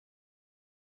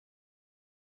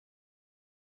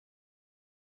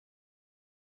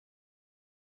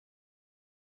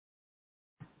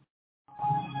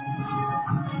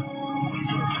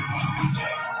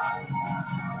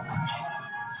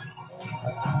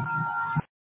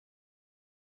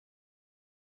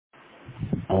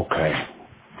Okay.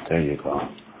 There you go.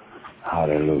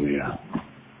 Hallelujah.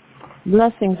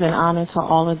 Blessings and honor to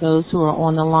all of those who are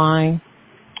on the line.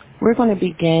 We're going to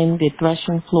begin the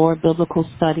Threshing Floor Biblical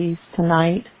Studies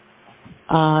tonight.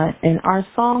 And our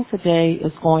song today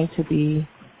is going to be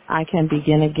I Can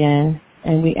Begin Again.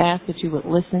 And we ask that you would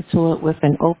listen to it with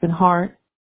an open heart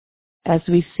as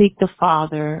we seek the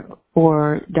Father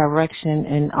for direction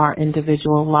in our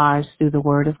individual lives through the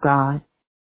Word of God.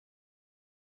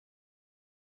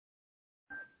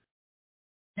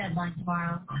 Deadline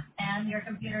tomorrow, and your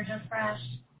computer just crashed.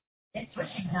 It's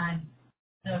switching time.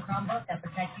 The Chromebook that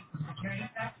protects you from security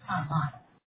threats online.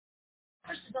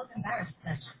 Push the built-in virus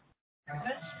protection.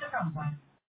 Switch to Chromebook.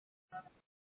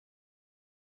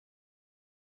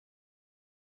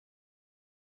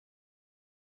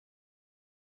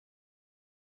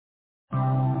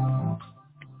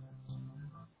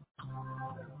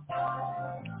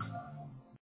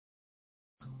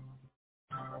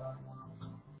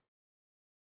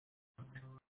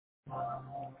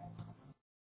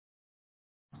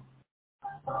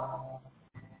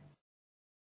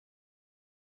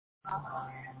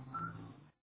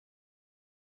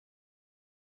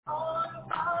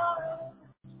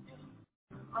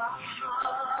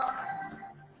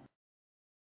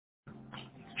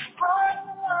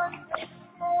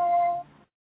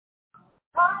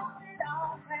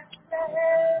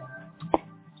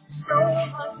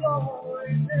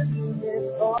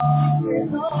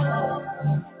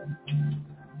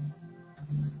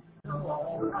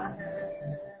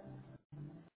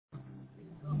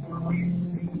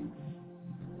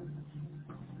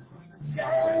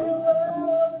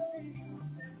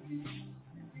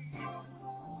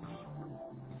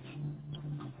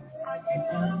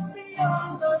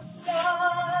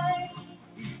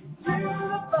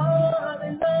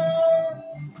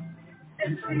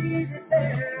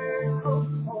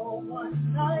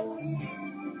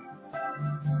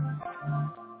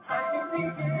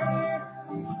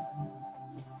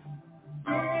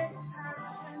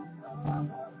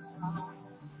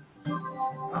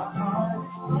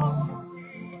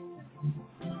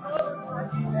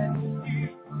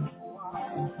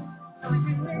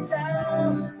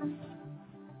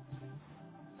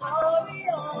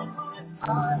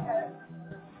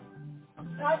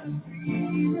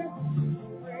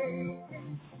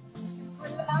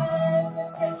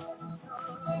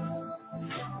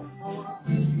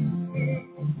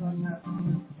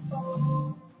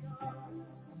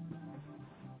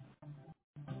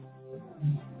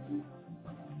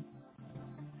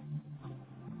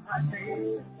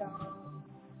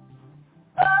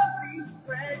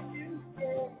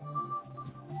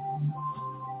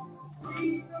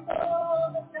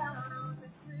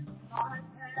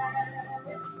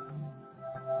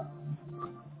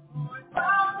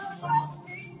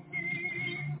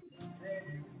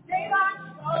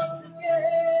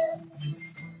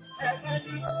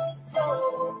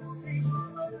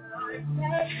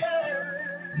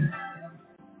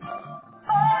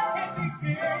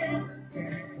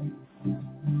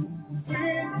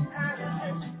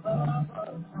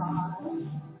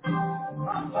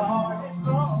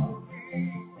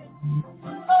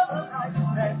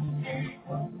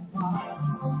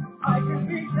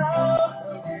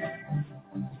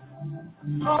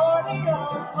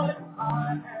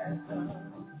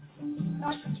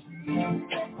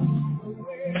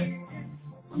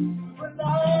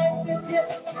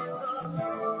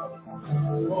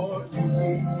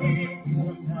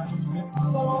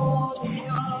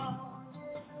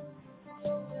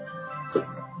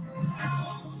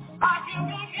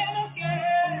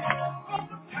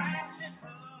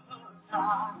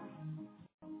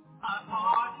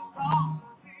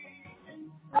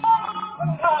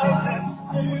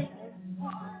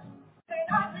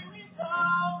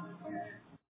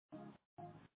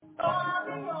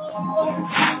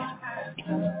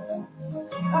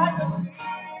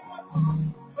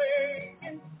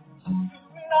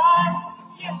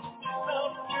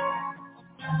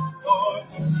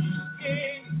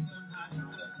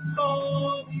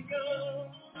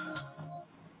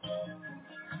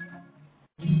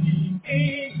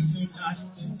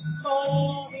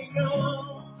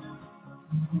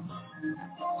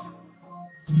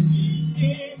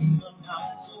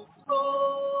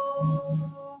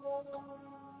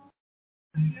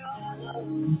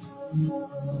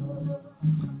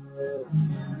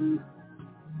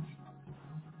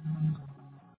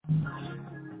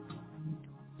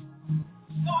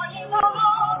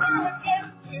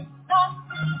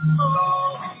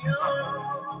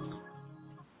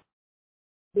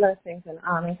 Blessings and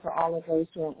honor to all of those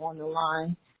who are on the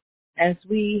line as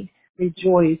we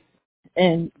rejoice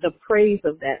and the praise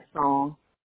of that song.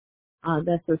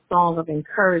 That's a song of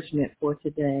encouragement for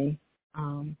today.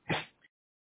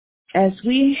 As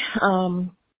we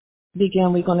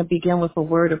begin, we're going to begin with a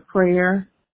word of prayer.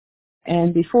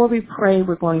 And before we pray,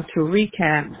 we're going to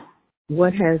recap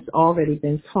what has already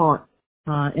been taught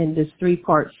in this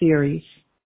 3-part series.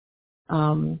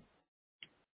 The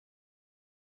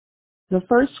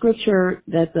first scripture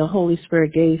that the Holy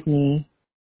Spirit gave me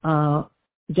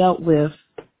dealt with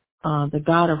the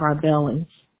God of our bellies.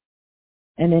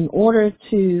 And in order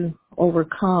to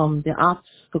overcome the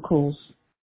obstacles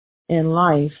in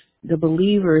life, the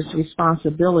believer's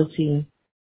responsibility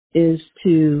is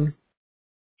to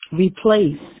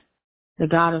replace the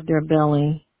God of their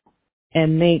belly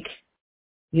and make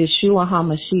Yeshua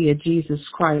HaMashiach, Jesus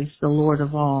Christ, the Lord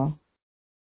of all.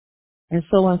 And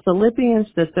so in Philippians,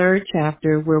 the 3rd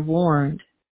chapter, we're warned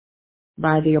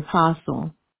by the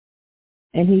apostle.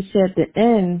 And he said,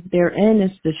 their end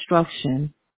is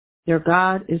destruction. Their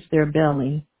God is their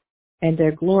belly, and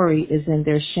their glory is in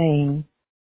their shame,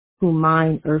 who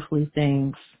mind earthly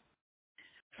things.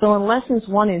 So in lessons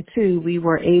 1 and 2, we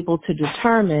were able to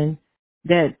determine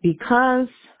that because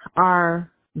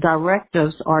our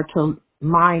directives are to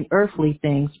mind earthly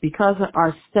things, because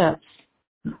our steps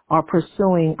are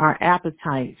pursuing our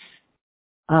appetites,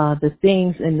 the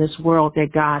things in this world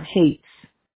that God hates,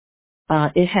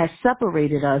 it has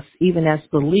separated us, even as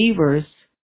believers,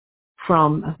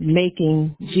 from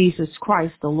making Jesus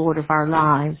Christ the Lord of our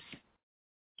lives.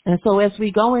 And so as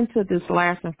we go into this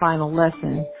last and final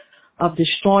lesson of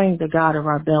destroying the God of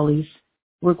our bellies,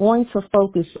 we're going to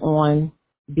focus on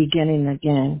beginning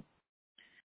again.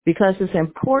 Because it's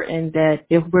important that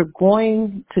if we're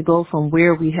going to go from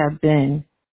where we have been,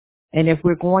 and if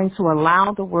we're going to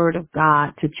allow the Word of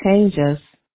God to change us,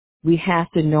 we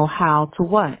have to know how to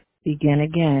what? Begin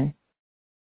again.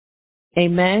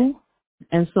 Amen.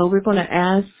 And so we're going to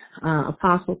ask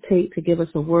Apostle Tate to give us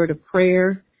a word of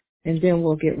prayer, and then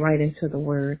we'll get right into the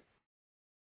word.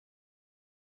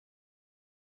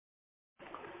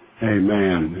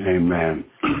 Amen. Amen.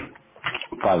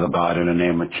 Father God, in the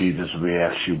name of Jesus, we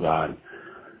ask you, God,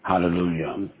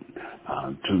 hallelujah,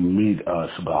 to meet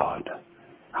us, God.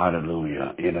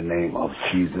 Hallelujah. In the name of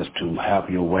Jesus, to have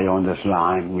your way on this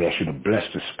line. We ask you to bless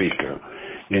the speaker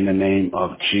in the name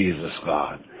of Jesus,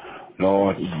 God.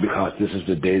 Lord, because this is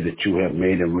the day that you have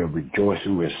made and we're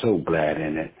rejoicing. We're so glad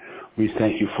in it. We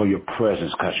thank you for your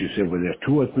presence because you said when there's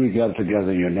 2 or 3 gathered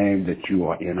together in your name that you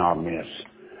are in our midst.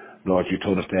 Lord, you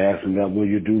told us to ask and that will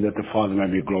you do that the Father may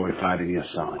be glorified in your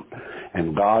Son.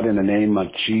 And God, in the name of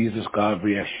Jesus, God,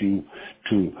 we ask you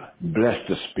to bless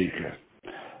the speaker.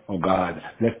 Oh God,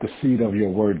 let the seed of your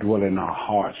word dwell in our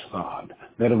hearts, God.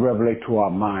 Let it revelate to our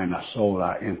mind, our soul,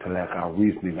 our intellect, our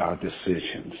reasoning, our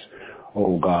decisions.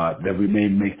 Oh God, that we may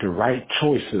make the right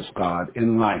choices, God,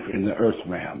 in life, in the earth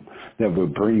realm, that will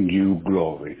bring you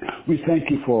glory. We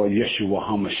thank you for Yeshua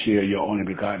HaMashiach, your only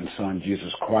begotten Son,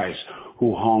 Jesus Christ,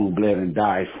 who hung, bled, and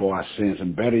died for our sins,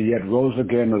 and better yet, rose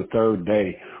again on the 3rd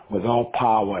day with all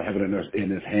power, heaven and earth, in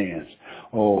his hands.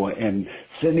 Oh, and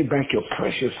sending back your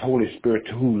precious Holy Spirit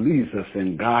who leads us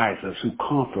and guides us, who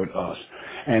comfort us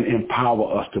and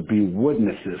empower us to be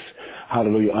witnesses,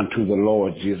 hallelujah, unto the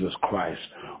Lord Jesus Christ.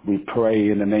 We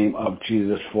pray in the name of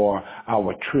Jesus for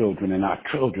our children and our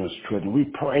children's children. We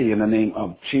pray in the name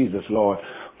of Jesus, Lord,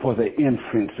 for the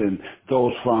infants and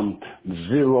those from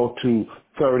 0 to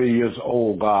 30 years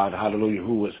old, God, hallelujah,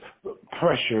 who was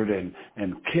pressured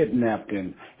and kidnapped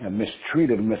and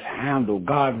mistreated, mishandled.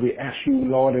 God, we ask you,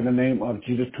 Lord, in the name of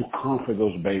Jesus, to comfort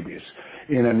those babies.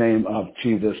 In the name of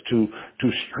Jesus, to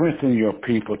strengthen your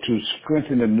people, to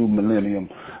strengthen the new millennium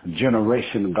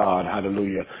generation, God,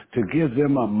 hallelujah, to give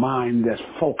them a mind that's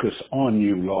focused on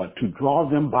you, Lord, to draw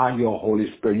them by your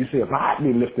Holy Spirit. You say, if I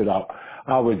be lifted up,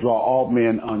 I will draw all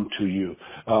men unto you,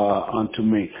 unto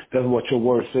me. That's what your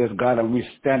word says, God, and we're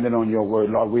standing on your word,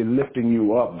 Lord. We're lifting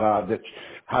you up, God, that,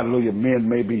 hallelujah, men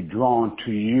may be drawn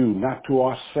to you, not to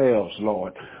ourselves,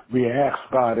 Lord. We ask,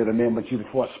 God, in the name of Jesus,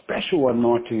 for a special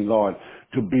anointing, Lord,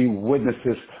 to be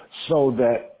witnesses so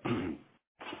that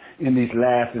in these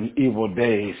last and evil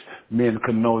days, men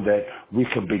can know that we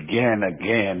can begin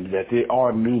again, that there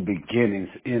are new beginnings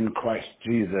in Christ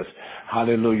Jesus.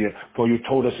 Hallelujah. For you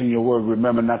told us in your word,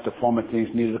 remember not the former things,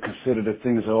 neither consider the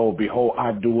things of old. Behold,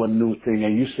 I do a new thing.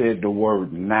 And you said the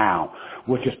word now,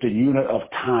 which is the unit of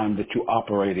time that you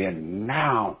operate in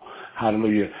now.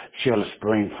 hallelujah, shall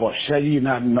spring forth. Shall ye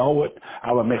not know it?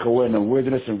 I will make a way in the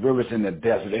wilderness and rivers in the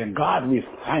desert. And God, we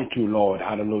thank you, Lord,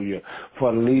 hallelujah,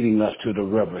 for leading us to the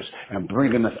rivers and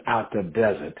bringing us out the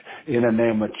desert. In the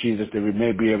name of Jesus, that we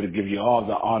may be able to give you all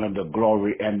the honor, the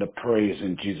glory, and the praise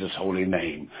in Jesus' holy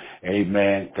name.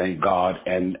 Amen. Thank God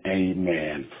and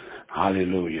amen.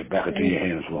 Hallelujah. Back into your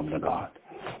hands, woman of God.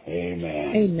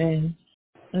 Amen. Amen.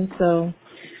 And so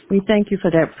we thank you for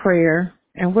that prayer.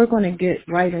 And we're going to get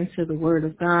right into the Word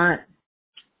of God.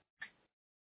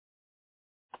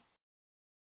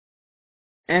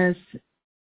 As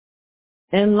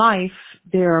in life,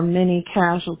 there are many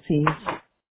casualties.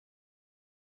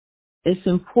 It's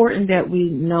important that we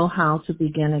know how to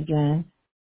begin again.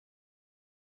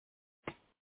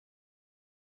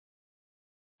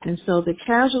 And so the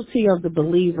casualty of the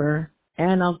believer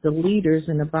and of the leaders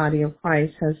in the body of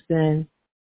Christ has been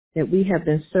that we have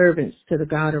been servants to the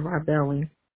God of our belly.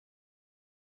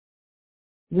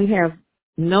 We have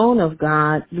known of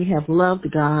God, we have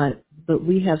loved God, but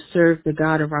we have served the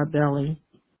God of our belly.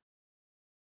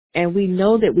 And we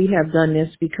know that we have done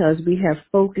this because we have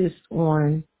focused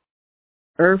on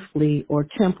earthly or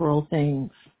temporal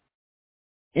things.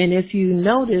 And if you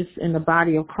notice in the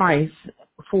body of Christ,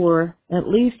 for at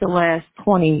least the last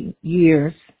 20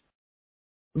 years,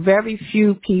 very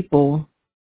few people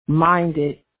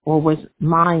minded or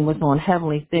mind was on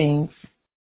heavenly things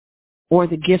or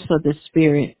the gifts of the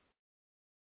Spirit.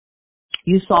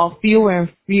 You saw fewer and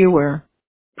fewer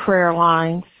prayer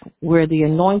lines where the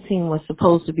anointing was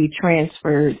supposed to be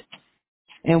transferred,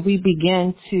 and we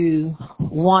began to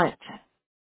want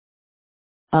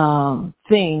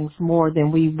things more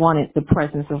than we wanted the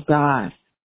presence of God,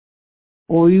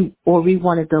 or we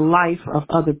wanted the life of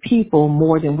other people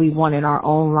more than we wanted our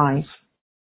own life.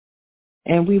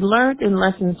 And we learned in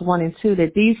lessons 1 and 2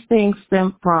 that these things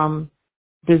stem from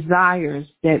desires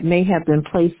that may have been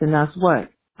placed in us,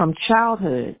 from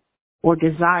childhood, or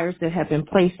desires that have been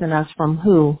placed in us from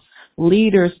who?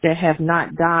 Leaders that have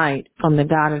not died from the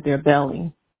God of their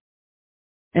belly.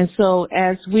 And so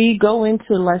as we go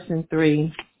into lesson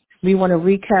 3, we want to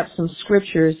recap some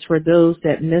scriptures for those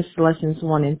that missed lessons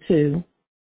 1 and 2.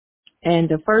 And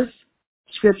the first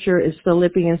scripture is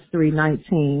Philippians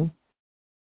 3:19.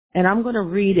 And I'm going to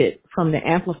read it from the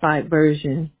Amplified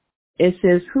Version. It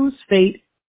says, whose fate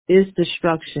is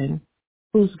destruction,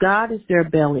 whose God is their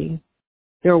belly,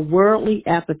 their worldly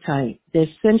appetite, their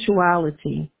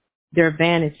sensuality, their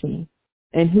vanity,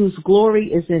 and whose glory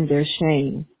is in their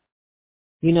shame.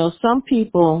 You know, some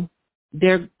people,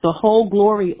 the whole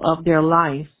glory of their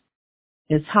life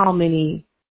is how many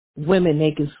women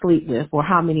they can sleep with, or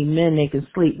how many men they can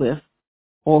sleep with,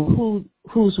 or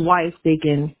whose wife they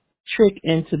can trick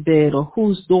into bed, or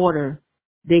whose daughter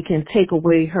they can take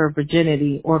away her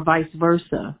virginity, or vice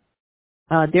versa.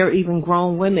 There are even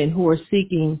grown women who are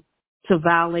seeking to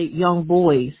violate young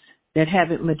boys that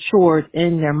haven't matured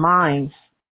in their minds.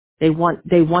 They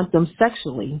want them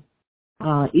sexually.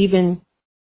 Even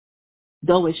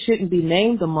though it shouldn't be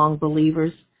named among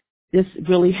believers, this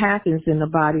really happens in the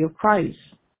body of Christ.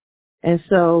 And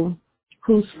so,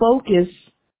 whose focus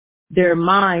their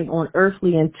mind on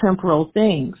earthly and temporal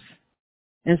things.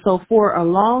 And so for a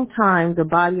long time, the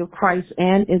body of Christ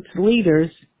and its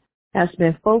leaders has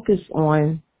been focused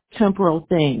on temporal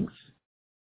things.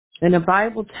 And the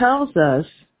Bible tells us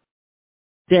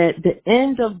that the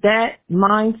end of that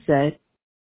mindset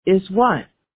is what?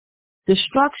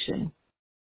 Destruction.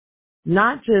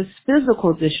 Not just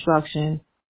physical destruction,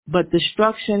 but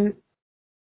destruction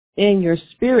in your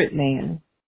spirit man,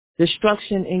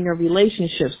 destruction in your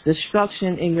relationships,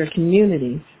 destruction in your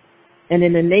community, and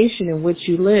in the nation in which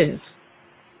you live.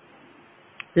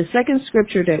 The second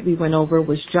scripture that we went over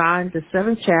was John, the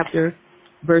 7th chapter,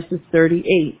 verses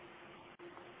 38.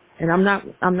 And I'm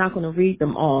not going to read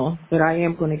them all, but I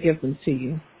am going to give them to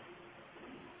you.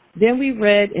 Then we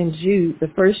read in Jude, the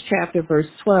 1st chapter, verse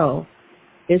 12.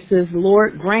 It says,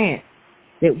 Lord, grant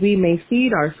that we may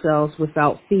feed ourselves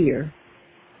without fear,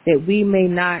 that we may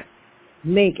not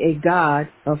make a god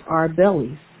of our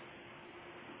bellies.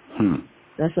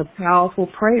 That's a powerful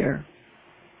prayer.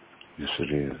 Yes,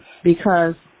 it is.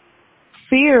 Because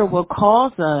fear will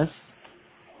cause us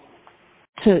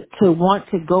to want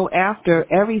to go after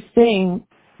everything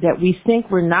that we think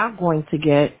we're not going to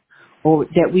get, or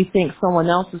that we think someone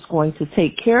else is going to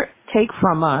take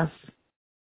from us.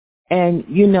 And,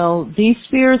 you know, these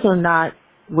fears are not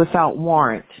without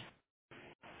warrant.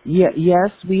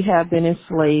 Yes, we have been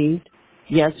enslaved.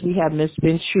 Yes, we have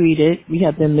been treated. We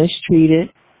have been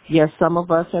mistreated. Yes, some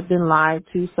of us have been lied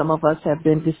to. Some of us have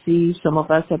been deceived. Some of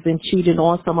us have been cheated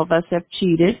on. Some of us have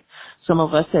cheated. Some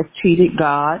of us have cheated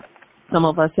God. Some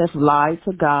of us have lied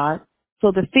to God.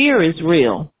 So the fear is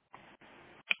real.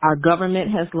 Our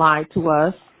government has lied to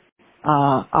us.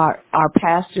 Our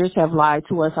pastors have lied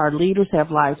to us. Our leaders have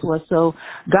lied to us. So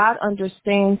God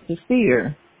understands the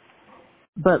fear.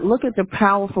 But look at the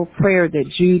powerful prayer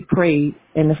that Jude prayed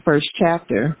in the first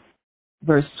chapter,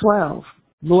 verse 12.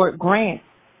 Lord, grant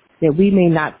that we may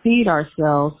not feed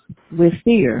ourselves with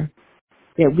fear,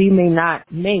 that we may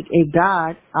not make a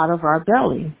God out of our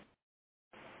belly,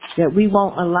 that we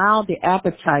won't allow the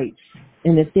appetites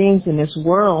and the things in this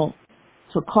world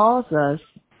to cause us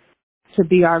to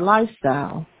be our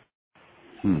lifestyle.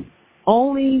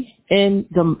 Only in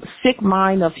the sick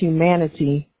mind of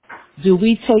humanity do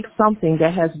we take something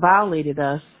that has violated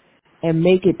us and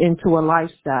make it into a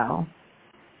lifestyle.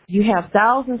 You have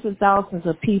thousands and thousands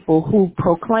of people who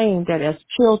proclaim that as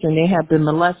children they have been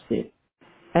molested.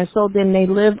 And so then they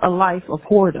live a life of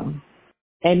whoredom.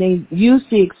 And they use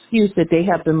the excuse that they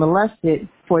have been molested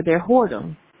for their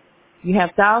whoredom. You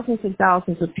have thousands and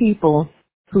thousands of people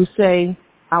who say,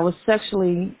 I was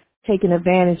sexually taken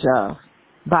advantage of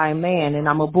by a man and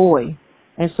I'm a boy.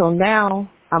 And so now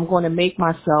I'm going to make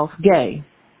myself gay.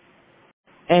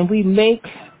 And we make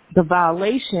the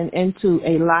violation into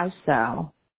a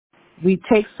lifestyle. We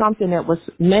take something that was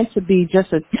meant to be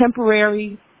just a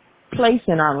temporary place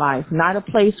in our life, not a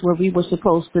place where we were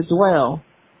supposed to dwell.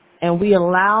 And we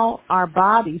allow our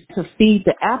bodies to feed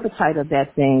the appetite of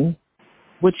that thing,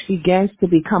 which begins to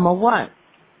become a what?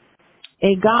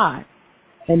 A God.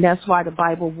 And that's why the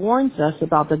Bible warns us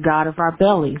about the God of our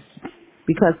bellies.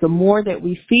 Because the more that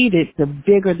we feed it, the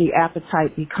bigger the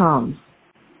appetite becomes.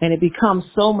 And it becomes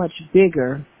so much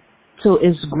bigger till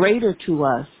it's greater to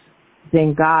us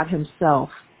than God himself.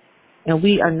 And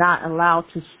we are not allowed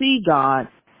to see God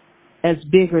as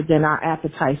bigger than our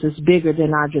appetites, as bigger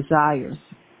than our desires.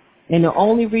 And the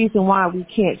only reason why we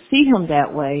can't see him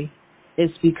that way is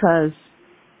because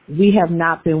we have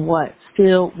not been what?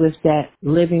 Filled with that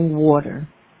living water.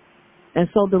 And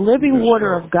so the living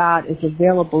water of God is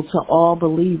available to all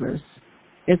believers.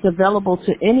 It's available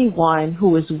to anyone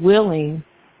who is willing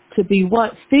to be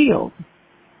what? Filled.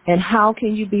 And how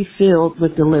can you be filled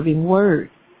with the living word?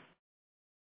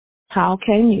 How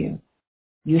can you?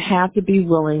 You have to be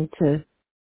willing to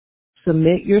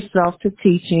submit yourself to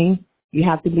teaching. You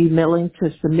have to be willing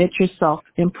to submit yourself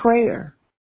in prayer.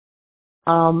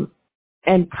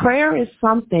 And prayer is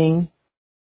something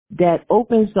that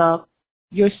opens up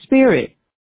your spirit.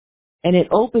 And it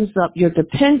opens up your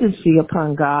dependency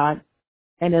upon God.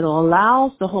 And it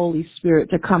allows the Holy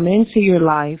Spirit to come into your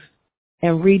life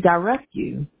and redirect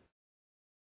you.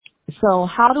 So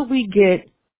how do we get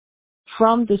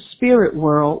from the spirit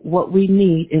world what we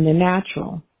need in the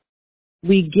natural?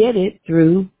 We get it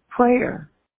through prayer.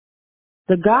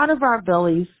 The God of our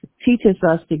bellies teaches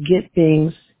us to get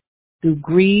things through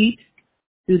greed,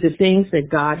 through the things that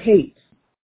God hates.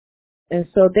 And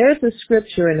so there's a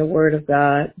scripture in the Word of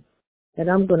God, and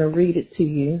I'm going to read it to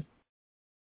you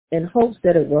in hopes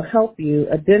that it will help you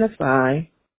identify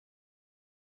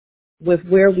with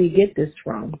where we get this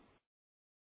from.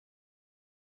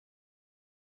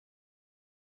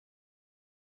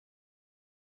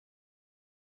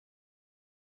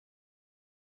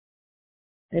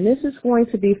 And this is going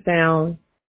to be found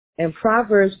in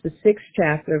Proverbs, the 6th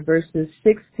chapter, verses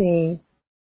 16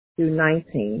 through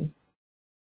 19.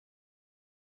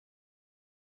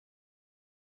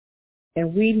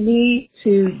 And we need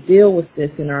to deal with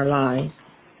this in our lives.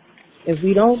 If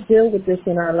we don't deal with this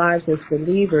in our lives as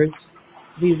believers,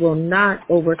 we will not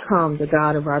overcome the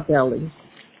God of our bellies.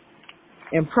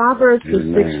 In Proverbs, the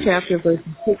 6th chapter, verses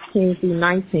 16 through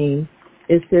 19,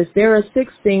 it says, there are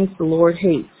 6 things the Lord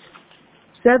hates.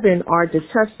 7 are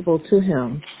detestable to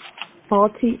him: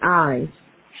 haughty eyes,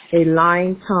 a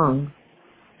lying tongue,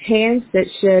 hands that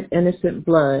shed innocent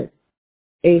blood,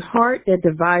 a heart that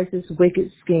devises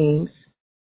wicked schemes,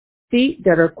 feet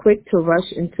that are quick to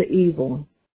rush into evil,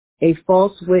 a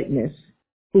false witness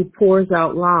who pours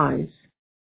out lies,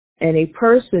 and a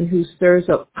person who stirs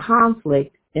up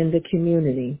conflict in the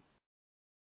community.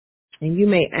 And you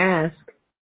may ask,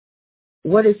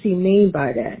 what does he mean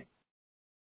by that?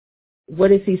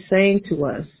 What is he saying to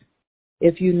us?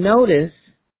 If you notice,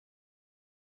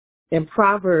 in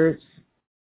Proverbs,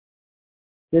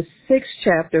 the 6th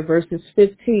chapter, verses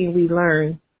 15, we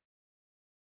learn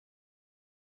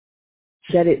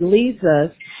that it leads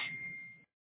us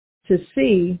to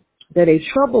see that a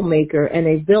troublemaker and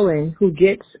a villain who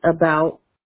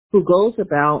goes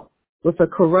about with a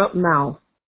corrupt mouth,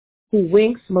 who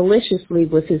winks maliciously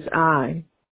with his eye,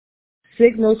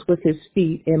 signals with his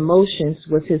feet and motions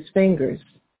with his fingers,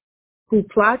 who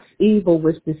plots evil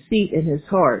with deceit in his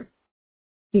heart,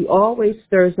 He always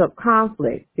stirs up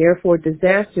conflict. Therefore,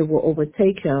 disaster will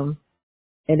overtake him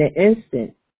in an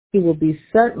instant. He will be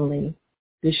suddenly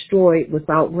destroyed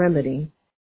without remedy.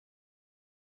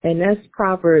 And that's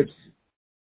Proverbs,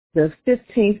 the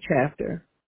 15th chapter.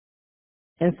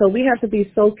 And so we have to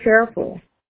be so careful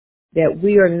that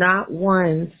we are not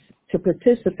ones to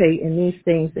participate in these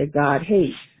things that God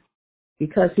hates,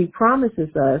 because he promises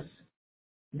us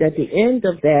that the end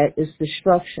of that is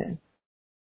destruction.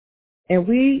 And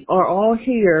we are all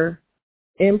here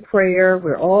in prayer.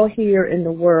 We're all here in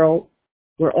the world.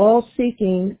 We're all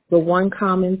seeking the one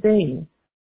common thing,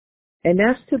 and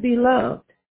that's to be loved.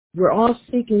 We're all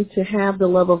seeking to have the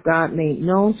love of God made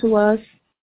known to us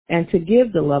and to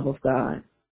give the love of God.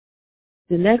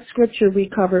 The next scripture we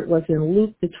covered was in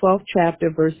Luke, the 12th chapter,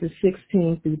 verses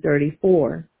 16 through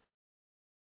 34.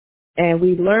 And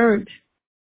we learned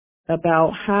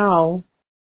about how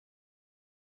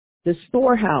the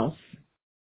storehouse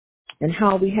and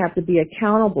how we have to be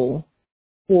accountable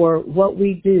for what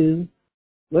we do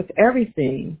with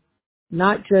everything,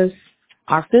 not just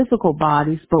our physical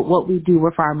bodies, but what we do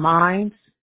with our minds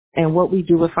and what we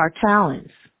do with our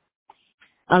talents.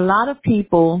 A lot of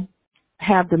people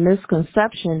have the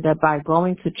misconception that by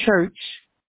going to church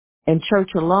and church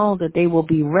alone, that they will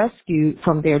be rescued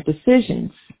from their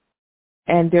decisions.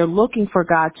 And they're looking for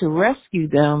God to rescue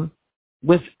them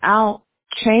without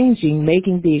changing,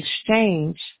 making the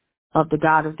exchange of the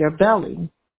God of their belly.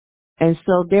 And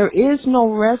so there is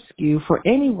no rescue for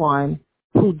anyone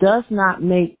who does not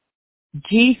make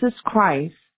Jesus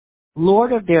Christ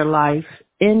Lord of their life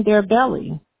in their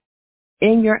belly,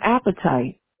 in your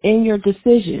appetite, in your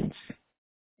decisions,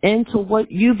 into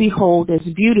what you behold as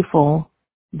beautiful.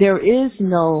 There is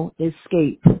no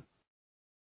escape.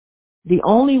 The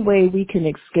only way we can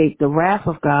escape the wrath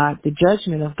of God, the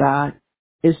judgment of God,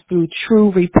 is through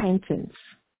true repentance.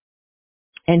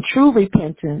 And true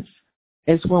repentance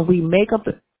is when we make up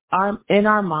in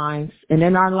our minds and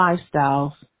in our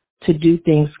lifestyles to do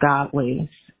things God's ways.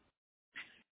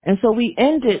 And so we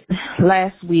ended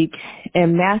last week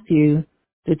in Matthew,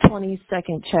 the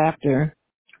 22nd chapter,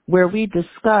 where we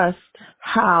discussed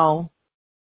how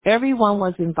everyone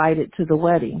was invited to the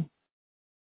wedding.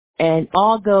 And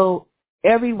although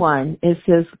everyone, it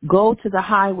says, go to the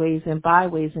highways and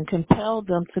byways and compel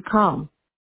them to come,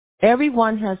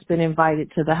 everyone has been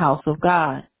invited to the house of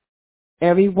God.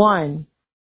 Everyone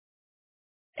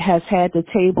has had the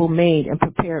table made and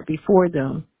prepared before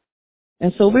them.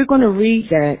 And so we're going to read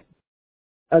that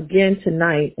again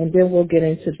tonight, and then we'll get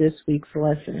into this week's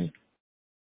lesson.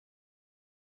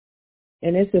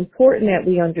 And it's important that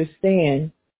we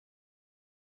understand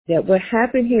that what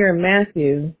happened here in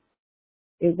Matthew,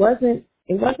 it wasn't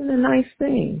a nice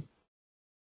thing.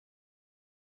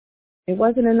 It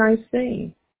wasn't a nice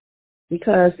thing,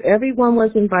 because everyone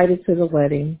was invited to the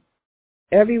wedding.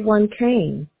 Everyone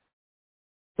came,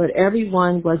 but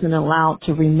everyone wasn't allowed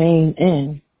to remain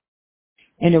in.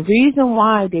 And the reason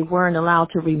why they weren't allowed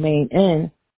to remain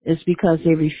in is because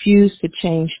they refused to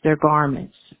change their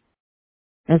garments.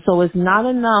 And so it's not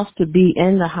enough to be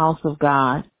in the house of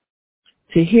God,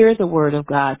 to hear the word of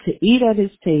God, to eat at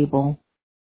his table,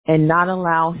 and not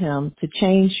allow him to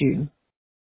change you.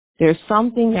 There's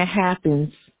something that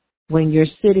happens when you're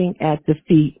sitting at the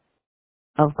feet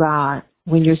of God,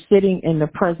 when you're sitting in the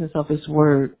presence of his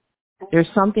word. There's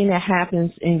something that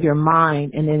happens in your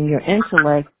mind and in your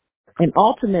intellect, and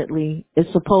ultimately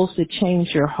it's supposed to change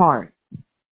your heart.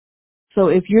 So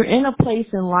if you're in a place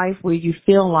in life where you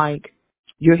feel like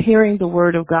you're hearing the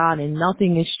word of God and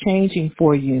nothing is changing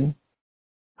for you,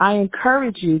 I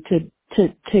encourage you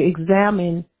to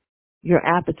examine your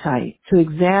appetite, to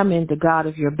examine the God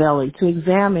of your belly, to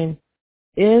examine,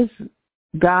 is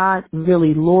God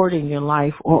really Lord in your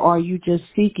life, or are you just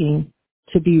seeking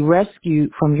to be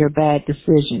rescued from your bad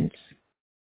decisions?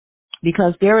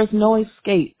 Because there is no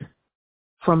escape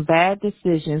from bad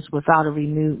decisions without a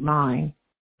renewed mind.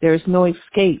 There is no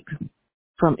escape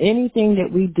from anything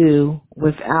that we do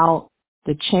without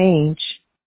the change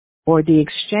or the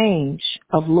exchange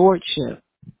of lordship.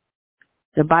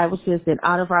 The Bible says that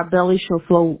out of our belly shall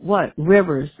flow what?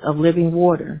 Rivers of living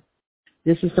water.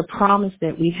 This is the promise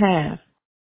that we have.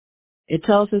 It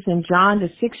tells us in John, the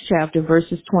 6th chapter,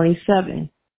 verses 27,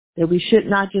 that we should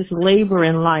not just labor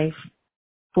in life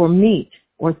for meat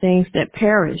or things that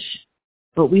perish,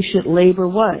 but we should labor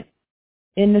what?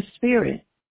 In the Spirit.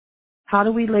 How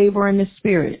do we labor in the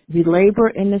Spirit? We labor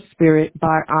in the Spirit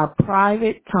by our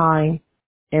private time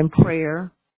in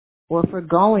prayer, or for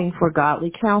going for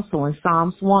godly counsel. In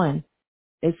Psalms 1,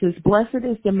 it says, blessed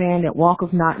is the man that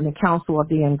walketh not in the counsel of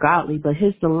the ungodly, but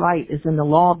his delight is in the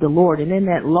law of the Lord. And in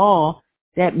that law,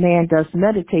 that man does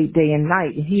meditate day and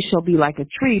night, and he shall be like a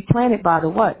tree planted by the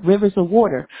what? Rivers of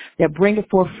water that bringeth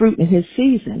forth fruit in his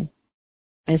season.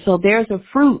 And so there's a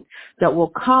fruit that will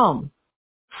come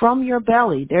from your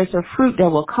belly. There's a fruit that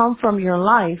will come from your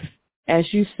life as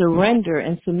you surrender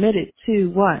and submit it to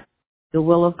what? The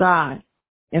will of God.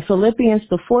 In Philippians,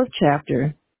 the 4th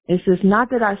chapter, it says, not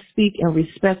that I speak in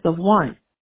respect of one,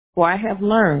 for I have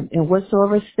learned in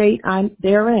whatsoever state I'm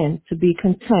therein to be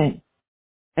content.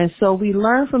 And so we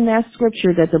learn from that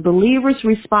scripture that the believer's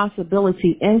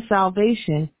responsibility in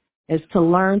salvation is to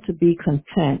learn to be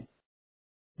content.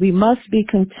 We must be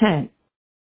content.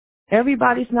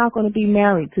 Everybody's not going to be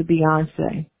married to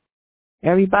Beyonce.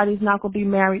 Everybody's not going to be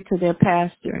married to their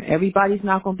pastor. Everybody's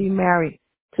not going to be married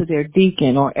to their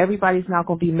deacon, or everybody's not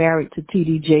going to be married to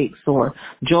T.D. Jakes or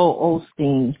Joel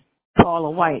Osteen, Paula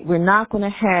White. We're not going to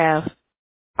have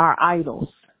our idols.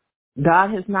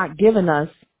 God has not given us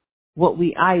what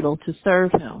we idol to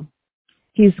serve him.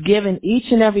 He's given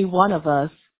each and every one of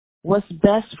us what's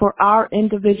best for our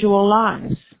individual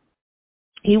lives.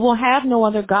 He will have no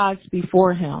other gods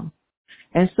before him.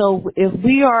 And so if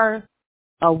we are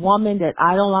a woman that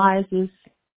idolizes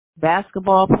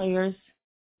basketball players,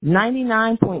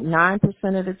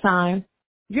 99.9% of the time,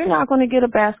 you're not going to get a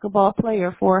basketball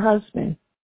player for a husband,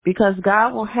 because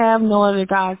God will have no other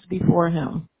gods before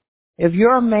him. If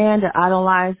you're a man that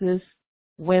idolizes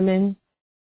women,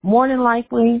 more than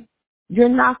likely, you're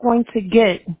not going to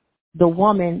get the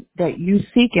woman that you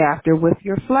seek after with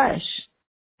your flesh.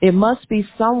 It must be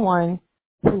someone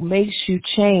who makes you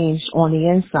change on the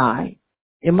inside.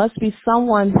 It must be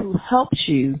someone who helps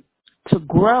you to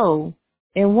grow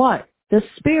in what? The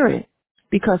spirit.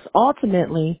 Because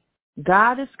ultimately,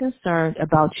 God is concerned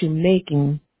about you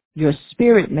making your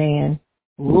spirit man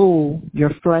rule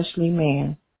your fleshly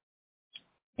man.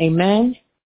 Amen.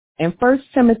 In 1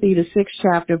 Timothy, the 6th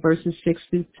chapter, verses 6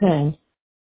 through 10,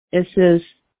 it says,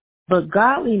 but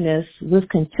godliness with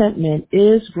contentment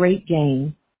is great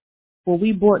gain. For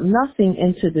we brought nothing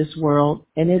into this world,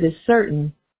 and it is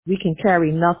certain we can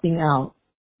carry nothing out.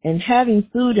 And having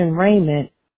food and raiment,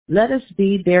 let us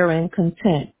be therein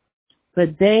content.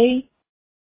 But they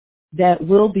that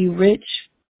will be rich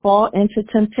fall into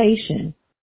temptation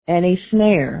and a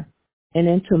snare, and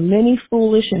into many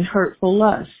foolish and hurtful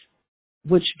lusts,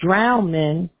 which drown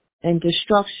men in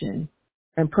destruction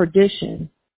and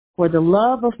perdition. For the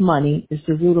love of money is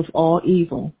the root of all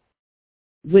evil,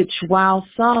 which while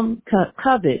some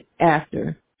covet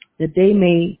after, that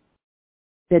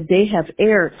they have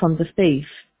erred from the faith,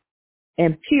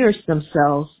 and pierced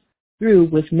themselves through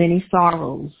with many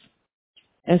sorrows.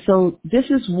 And so this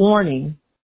is warning.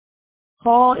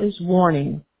 Paul is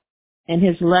warning in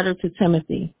his letter to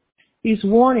Timothy. He's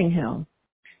warning him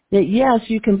that yes,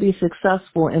 you can be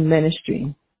successful in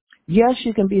ministry. Yes,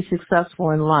 you can be successful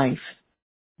in life,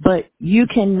 but you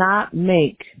cannot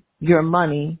make your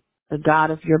money the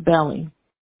God of your belly.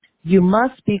 You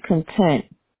must be content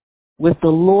with the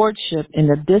lordship and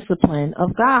the discipline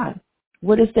of God.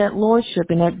 What is that lordship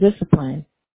and that discipline?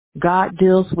 God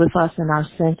deals with us in our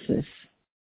senses.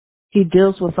 He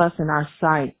deals with us in our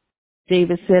sight.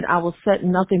 David said, I will set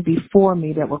nothing before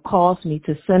me that will cause me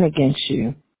to sin against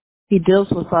you. He deals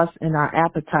with us in our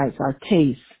appetites, our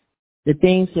tastes, the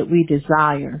things that we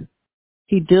desire.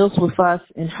 He deals with us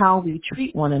in how we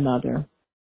treat one another.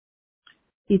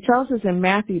 He tells us in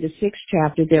Matthew, the 6th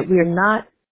chapter, that we are not,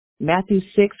 Matthew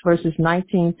 6, verses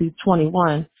 19 through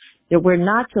 21, that we're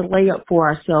not to lay up for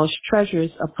ourselves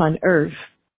treasures upon earth,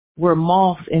 where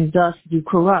moth and dust do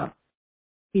corrupt.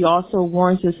 He also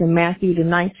warns us in Matthew, the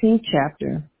 19th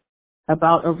chapter,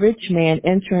 about a rich man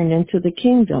entering into the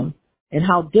kingdom and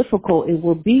how difficult it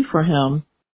will be for him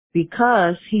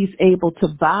because he's able to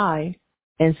buy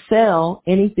and sell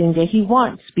anything that he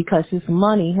wants because his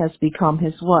money has become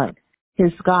his what?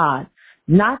 His God.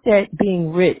 Not that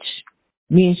being rich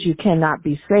means you cannot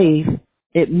be saved.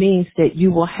 It means that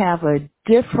you will have a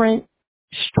different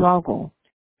struggle,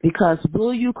 because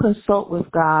will you consult with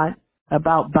God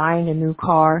about buying a new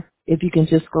car if you can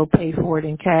just go pay for it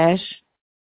in cash?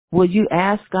 Will you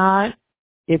ask God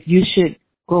if you should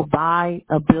go buy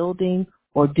a building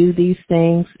or do these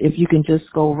things if you can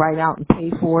just go right out and pay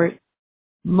for it?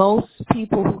 Most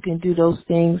people who can do those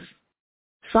things,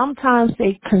 sometimes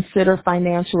they consider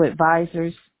financial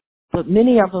advisors, but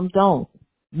many of them don't.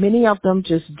 Many of them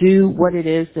just do what it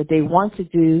is that they want to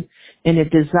do in the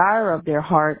desire of their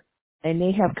heart, and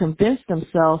they have convinced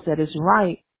themselves that it's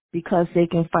right because they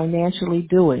can financially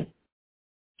do it.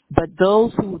 But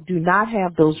those who do not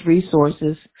have those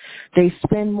resources, they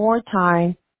spend more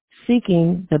time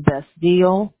seeking the best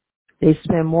deal. They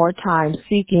spend more time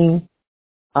seeking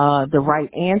the right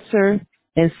answer.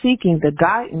 and seeking the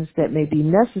guidance that may be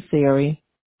necessary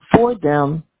for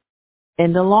them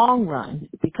in the long run,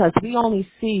 because we only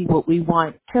see what we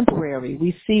want temporary.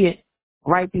 We see it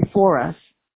right before us,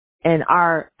 and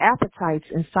our appetites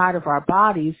inside of our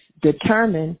bodies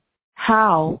determine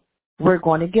how we're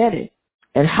going to get it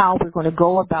and how we're going to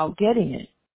go about getting it.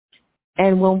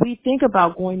 And when we think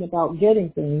about going about getting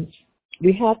things,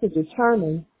 we have to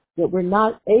determine that we're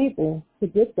not able to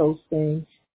get those things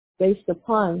based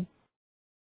upon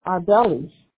our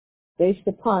bellies, based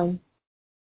upon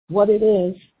what it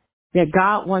is that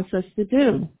God wants us to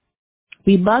do.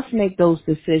 We must make those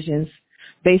decisions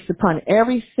based upon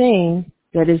everything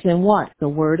that is in what? The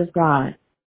Word of God.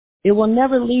 It will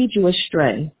never lead you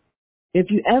astray. If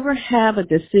you ever have a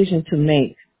decision to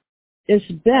make, it's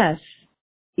best,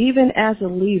 even as a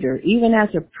leader, even as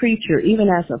a preacher, even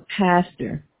as a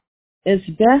pastor, it's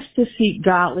best to seek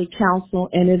godly counsel,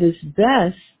 and it is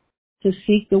best to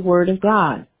seek the Word of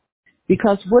God.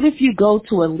 Because what if you go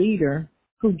to a leader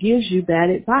who gives you bad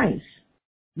advice?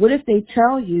 What if they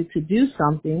tell you to do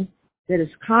something that is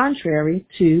contrary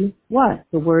to what?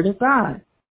 The Word of God.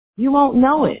 You won't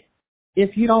know it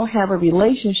if you don't have a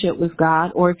relationship with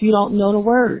God or if you don't know the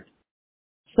Word.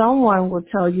 Someone will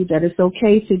tell you that it's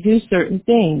okay to do certain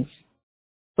things,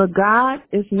 but God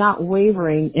is not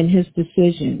wavering in his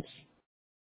decisions.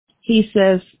 He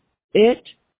says it,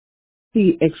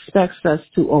 he expects us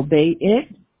to obey it,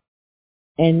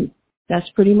 and that's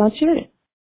pretty much it.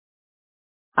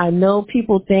 I know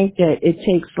people think that it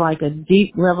takes like a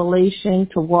deep revelation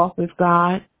to walk with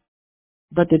God,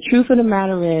 but the truth of the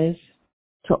matter is,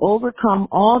 to overcome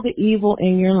all the evil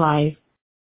in your life,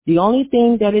 the only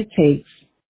thing that it takes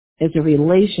is a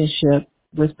relationship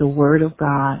with the Word of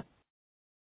God.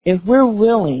 If we're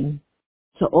willing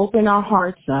to open our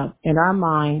hearts up and our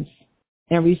minds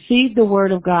and receive the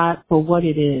Word of God for what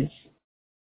it is,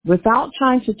 without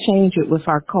trying to change it with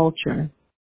our culture,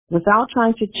 without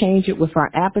trying to change it with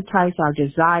our appetites, our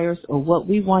desires, or what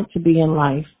we want to be in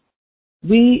life,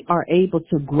 we are able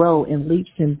to grow in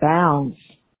leaps and bounds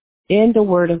in the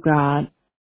Word of God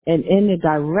and in the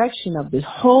direction of the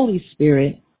Holy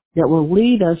Spirit that will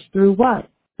lead us through what?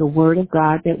 The Word of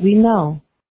God that we know.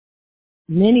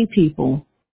 Many people,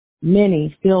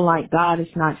 many feel like God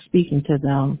is not speaking to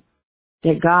them,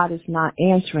 that God is not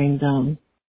answering them,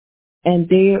 and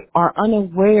they are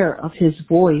unaware of his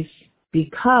voice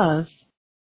because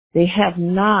they have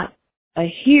not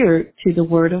adhered to the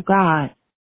Word of God.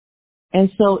 And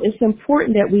so it's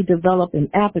important that we develop an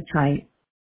appetite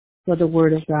for the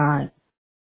Word of God.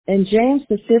 In James,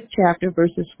 the 5th chapter,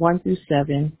 verses 1 through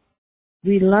 7,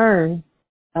 we learn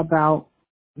about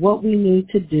what we need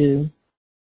to do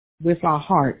with our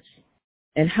hearts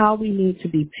and how we need to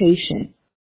be patient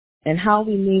and how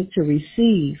we need to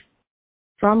receive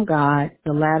from God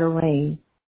the latter rain.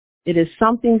 It is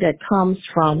something that comes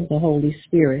from the Holy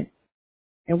Spirit.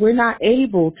 And we're not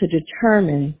able to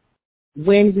determine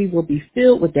when we will be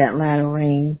filled with that latter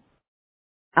rain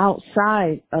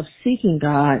outside of seeking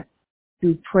God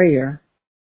through prayer.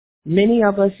 Many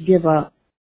of us give up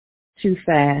too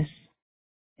fast.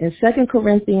 In 2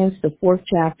 Corinthians, the 4th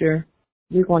chapter,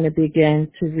 we're going to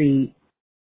begin to read.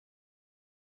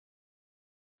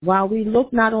 While we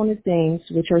look not on the things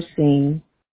which are seen,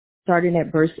 starting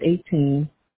at verse 18,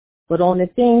 but on the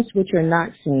things which are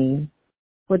not seen.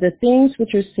 For the things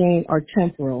which are seen are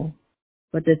temporal,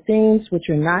 but the things which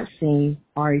are not seen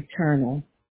are eternal.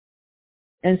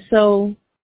 And so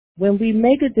when we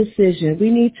make a decision, we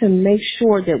need to make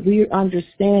sure that we're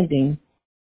understanding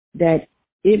that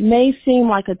it may seem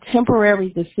like a temporary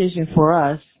decision for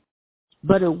us,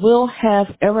 but it will have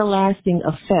everlasting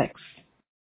effects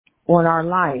on our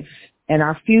life and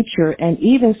our future, and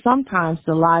even sometimes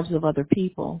the lives of other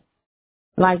people.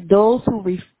 Like those who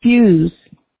refuse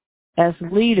as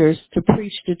leaders to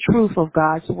preach the truth of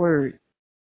God's word.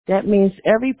 That means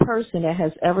every person that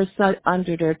has ever sat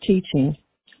under their teaching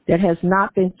that has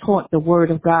not been taught the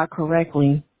word of God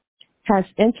correctly has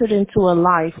entered into a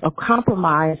life of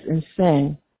compromise and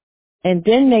sin. And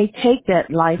then they take that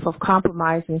life of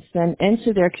compromise and sin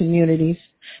into their communities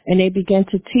and they begin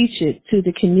to teach it to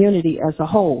the community as a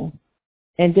whole.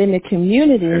 And then the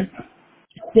community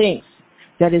thinks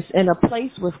that it's in a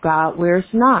place with God where it's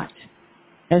not.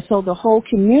 And so the whole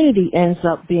community ends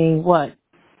up being what?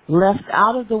 Left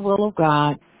out of the will of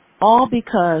God, all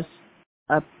because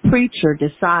a preacher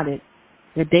decided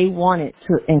that they wanted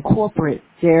to incorporate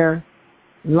their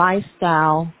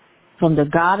lifestyle from the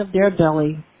God of their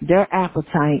belly, their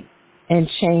appetite, and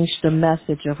change the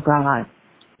message of God.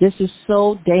 This is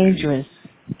so dangerous.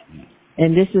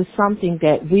 And this is something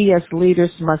that we as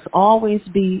leaders must always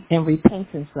be in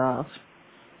repentance of.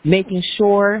 making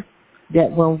sure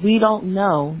that when we don't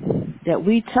know, that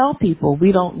we tell people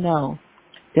we don't know,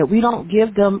 that we don't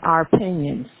give them our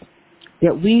opinions,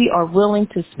 that we are willing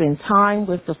to spend time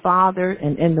with the Father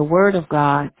and in the Word of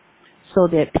God so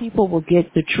that people will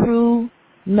get the true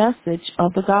message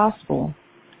of the gospel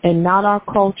and not our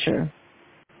culture,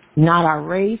 not our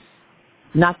race,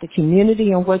 not the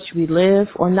community in which we live,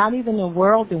 or not even the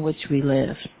world in which we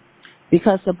live.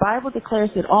 Because the Bible declares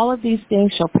that all of these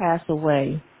things shall pass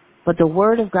away, but the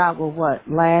Word of God will what?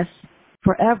 Last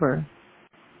forever.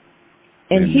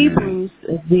 In Amen. Hebrews,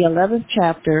 the 11th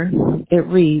chapter, it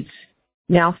reads,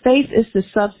 "Now faith is the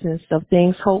substance of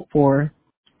things hoped for,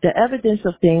 the evidence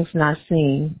of things not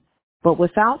seen. But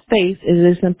without faith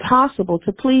it is impossible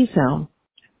to please him.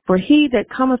 For he that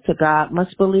cometh to God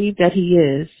must believe that he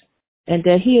is, and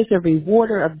that he is a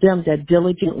rewarder of them that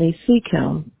diligently seek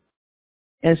him."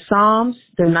 In Psalms,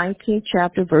 the 19th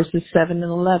chapter, verses 7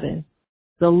 and 11,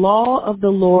 "The law of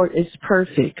the Lord is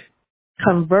perfect,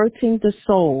 converting the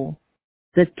soul.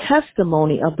 The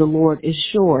testimony of the Lord is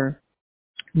sure,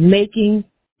 making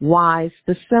wise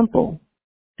the simple.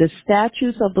 The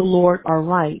statutes of the Lord are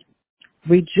right,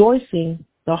 rejoicing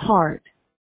the heart.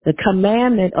 The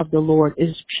commandment of the Lord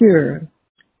is pure,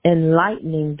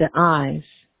 enlightening the eyes.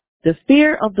 The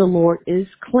fear of the Lord is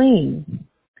clean,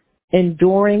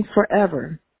 enduring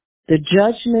forever. The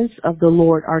judgments of the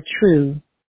Lord are true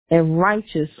and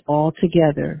righteous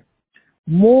altogether.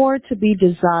 More to be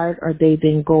desired are they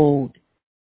than gold.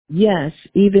 Yes,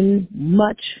 even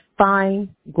much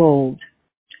fine gold.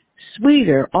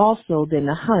 Sweeter also than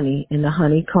the honey in the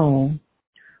honeycomb.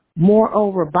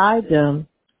 Moreover, by them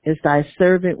is thy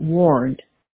servant warned,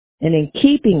 and in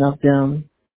keeping of them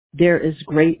there is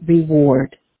great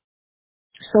reward."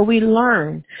 So we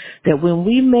learn that when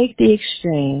we make the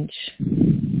exchange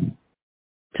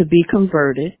to be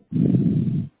converted,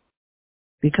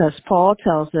 because Paul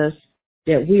tells us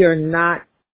that we are not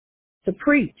to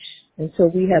preach until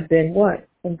we have been what?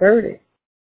 Converted.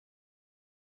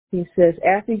 He says,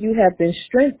 after you have been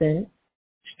strengthened,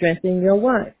 strengthen your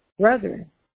what? Brethren.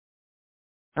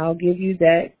 I'll give you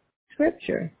that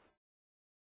scripture.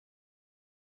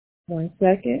 One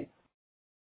second.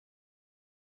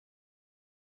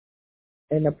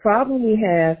 And the problem we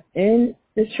have in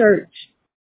the church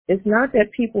is not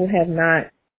that people have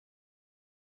not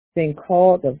been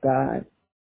called of God.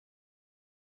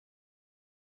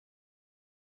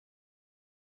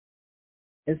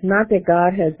 It's not that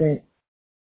God hasn't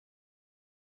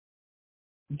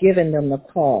given them the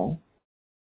call.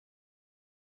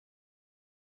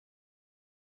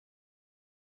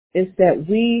 It's that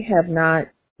we have not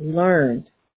learned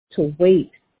to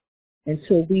wait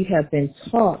until we have been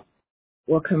taught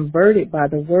or converted by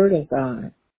the Word of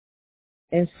God.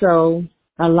 And so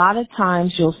a lot of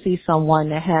times you'll see someone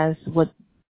that has what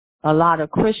a lot of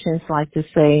Christians like to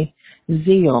say,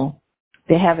 zeal.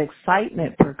 They have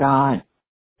excitement for God,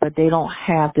 but they don't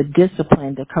have the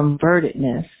discipline, the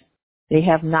convertedness. They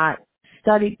have not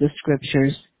studied the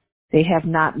scriptures. They have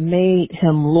not made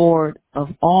him Lord of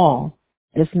all.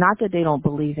 It's not that they don't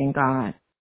believe in God.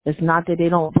 It's not that they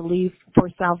don't believe for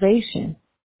salvation.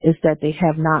 It's that they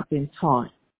have not been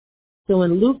taught. So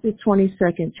in Luke, the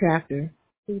 22nd chapter,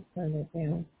 please turn it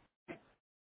down.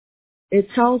 It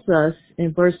tells us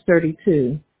in verse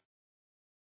 32.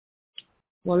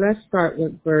 Well, let's start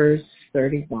with verse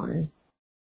 31.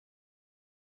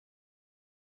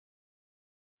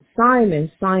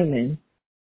 "Simon, Simon,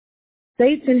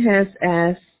 Satan has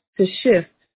asked to shift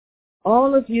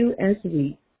all of you as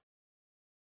wheat.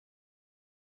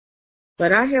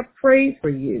 But I have prayed for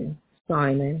you,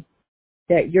 Simon,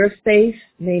 that your faith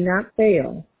may not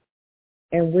fail.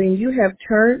 And when you have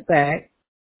turned back,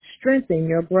 strengthen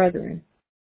your brethren."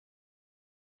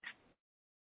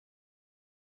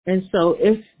 And so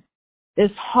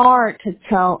it's hard to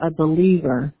tell a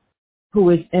believer who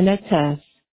is in a test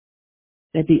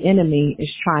that the enemy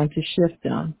is trying to shift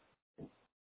them.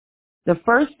 The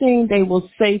first thing they will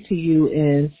say to you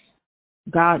is,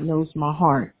 "God knows my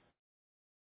heart.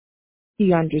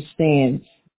 He understands.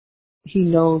 He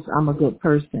knows I'm a good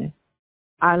person."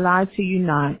 I lie to you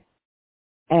not.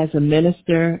 As a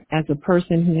minister, as a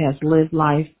person who has lived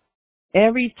life,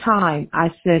 every time I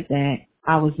said that,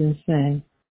 I was in sin.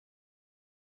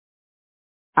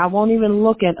 I won't even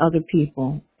look at other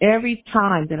people. Every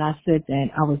time that I said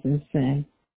that, I was in sin.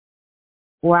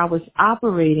 Or I was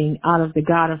operating out of the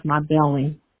God of my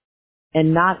belly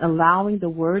and not allowing the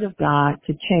Word of God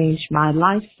to change my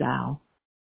lifestyle.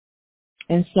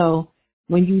 And so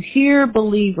when you hear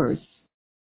believers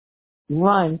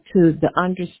run to the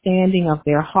understanding of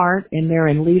their heart and they're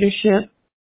in leadership,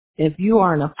 if you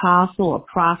are an apostle, a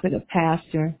prophet, a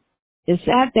pastor, it's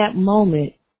at that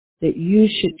moment that you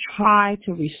should try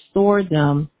to restore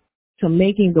them to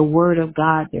making the word of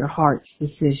God their heart's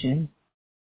decision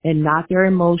and not their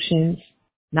emotions,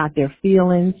 not their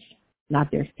feelings, not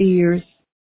their fears.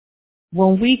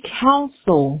 When we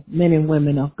counsel men and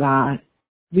women of God,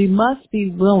 we must be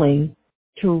willing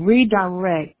to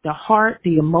redirect the heart,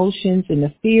 the emotions, and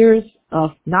the fears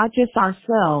of not just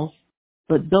ourselves,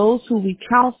 but those who we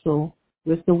counsel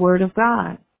with the word of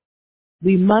God.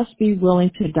 We must be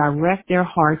willing to direct their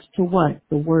hearts to what?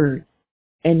 The word.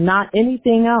 And not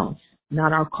anything else.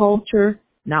 Not our culture,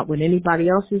 not what anybody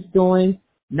else is doing,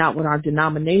 not what our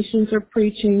denominations are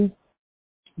preaching,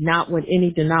 not what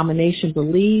any denomination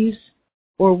believes,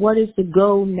 or what is the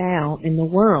go now in the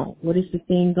world. What is the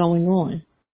thing going on?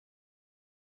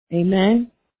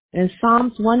 Amen. In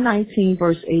Psalms 119,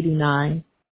 verse 89,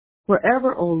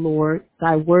 forever, O Lord,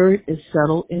 thy word is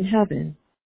settled in heaven.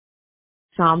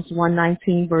 Psalms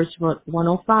 119, verse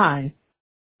 105,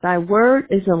 thy word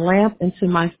is a lamp unto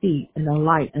my feet and a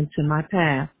light unto my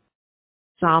path.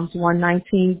 Psalms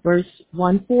 119, verse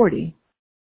 140,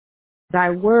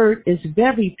 thy word is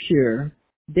very pure,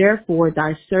 therefore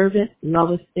thy servant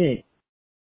loveth it.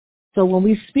 So when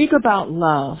we speak about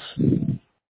love,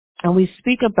 and we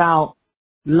speak about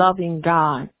loving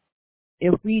God,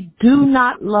 if we do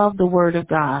not love the word of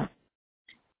God,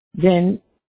 then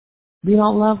we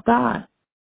don't love God.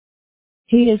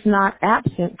 He is not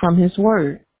absent from his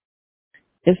word.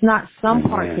 It's not some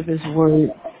parts of his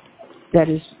word that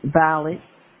is valid.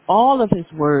 All of his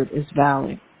word is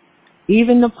valid.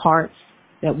 Even the parts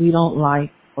that we don't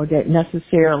like or that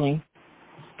necessarily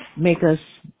make us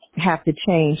have to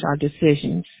change our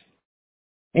decisions.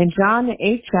 In John the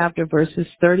 8th chapter, verses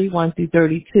 31 through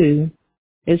 32,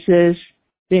 it says,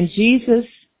 then Jesus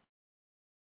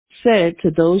said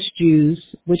to those Jews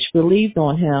which believed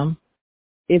on him,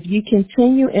 if ye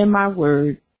continue in my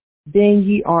word, then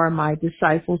ye are my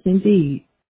disciples indeed,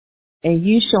 and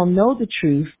ye shall know the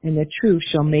truth, and the truth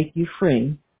shall make you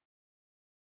free.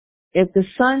 If the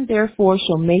Son therefore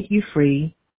shall make you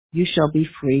free, you shall be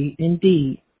free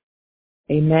indeed.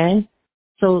 Amen.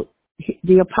 So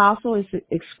the apostle is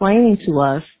explaining to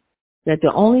us that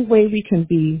the only way we can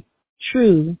be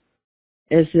true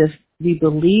is if we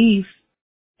believe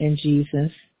in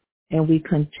Jesus and we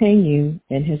continue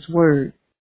in his word.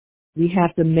 We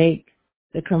have to make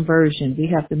the conversion. We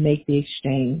have to make the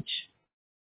exchange.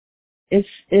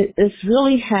 It's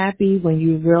really happy when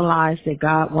you realize that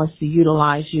God wants to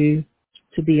utilize you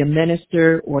to be a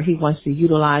minister, or he wants to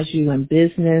utilize you in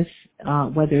business,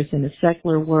 whether it's in the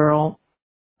secular world.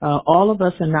 All of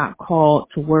us are not called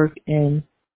to work in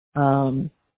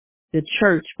the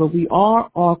church, but we are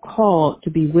all called to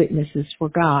be witnesses for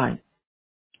God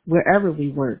wherever we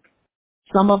work.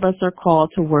 Some of us are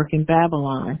called to work in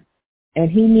Babylon, and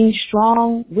he needs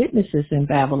strong witnesses in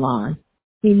Babylon.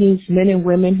 He needs men and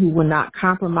women who will not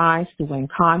compromise to win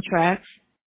contracts.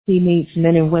 He needs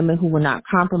men and women who will not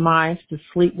compromise to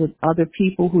sleep with other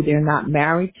people who they're not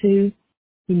married to.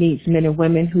 He needs men and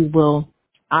women who will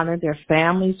honor their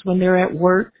families when they're at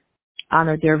work,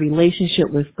 honor their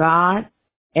relationship with God,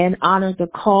 and honor the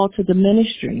call to the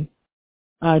ministry.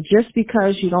 Just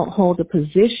because you don't hold a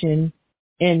position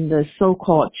in the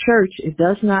so-called church, it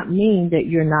does not mean that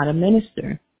you're not a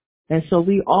minister. And so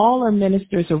we all are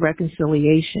ministers of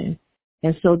reconciliation.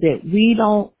 And so that we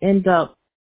don't end up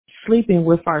sleeping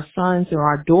with our sons or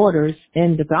our daughters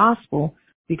in the gospel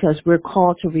because we're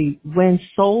called to win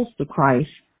souls to Christ,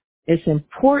 it's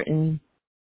important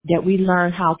that we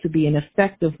learn how to be an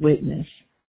effective witness.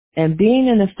 And being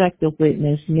an effective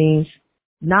witness means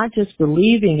not just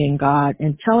believing in God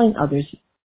and telling others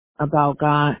about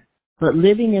God, but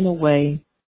living in a way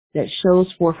that shows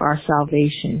forth our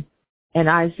salvation. And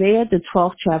Isaiah, the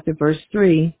 12th chapter, verse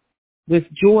 3, with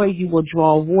joy you will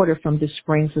draw water from the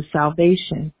springs of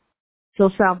salvation. So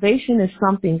salvation is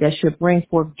something that should bring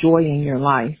forth joy in your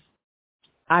life.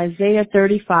 Isaiah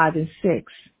 35 and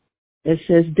 6, it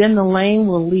says, then the lame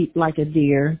will leap like a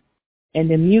deer, and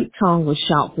the mute tongue will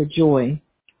shout for joy.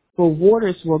 For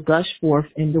waters will gush forth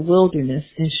in the wilderness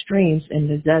and streams in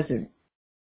the desert.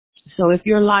 So if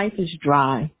your life is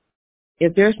dry,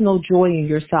 if there's no joy in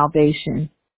your salvation,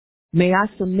 may I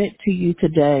submit to you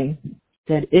today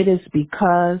that it is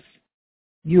because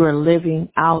you are living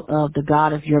out of the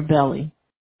God of your belly.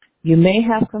 You may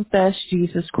have confessed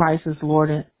Jesus Christ as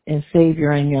Lord and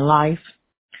Savior in your life,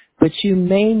 but you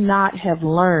may not have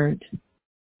learned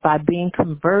by being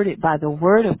converted by the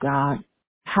Word of God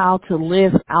how to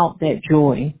live out that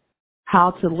joy,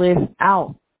 how to live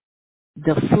out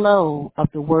the flow of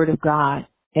the Word of God.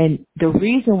 And the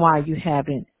reason why you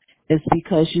haven't is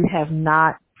because you have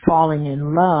not fallen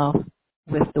in love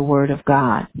with the Word of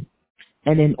God.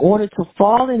 And in order to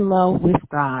fall in love with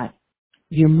God,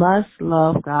 you must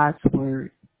love God's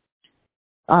Word.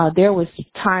 There was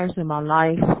times in my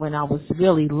life when I was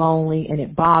really lonely and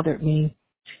it bothered me.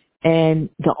 And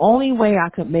the only way I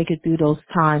could make it through those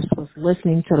times was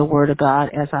listening to the Word of God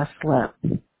as I slept.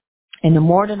 And the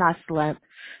more that I slept,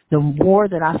 the more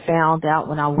that I found out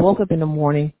when I woke up in the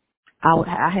morning,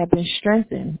 I had been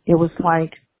strengthened. It was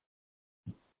like,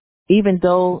 even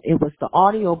though it was the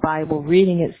audio Bible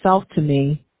reading itself to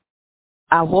me,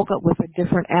 I woke up with a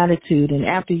different attitude. And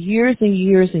after years and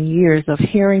years and years of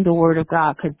hearing the Word of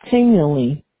God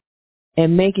continually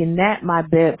and making that my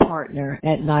bed partner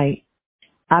at night,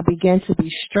 I began to be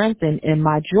strengthened in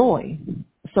my joy.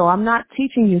 So I'm not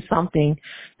teaching you something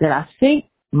that I think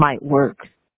might work.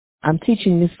 I'm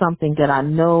teaching you something that I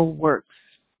know works.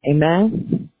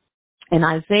 Amen? In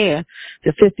Isaiah,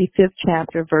 the 55th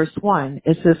chapter, verse 1,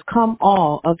 it says, "Come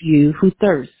all of you who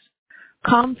thirst,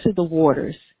 come to the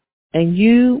waters, and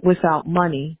you without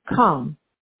money, come,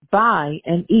 buy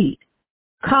and eat.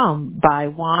 Come, buy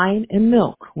wine and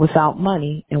milk without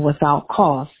money and without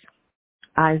cost."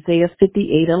 Isaiah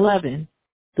 58:11,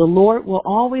 "The Lord will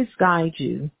always guide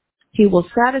you. He will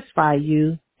satisfy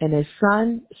you in a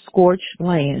sun-scorched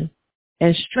land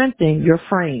and strengthen your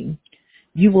frame.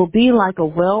 You will be like a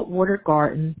well-watered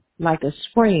garden, like a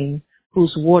spring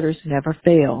whose waters never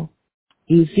fail."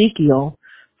 Ezekiel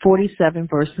 47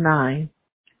 verse 9,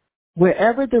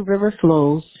 "Wherever the river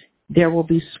flows, there will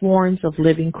be swarms of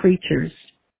living creatures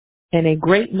and a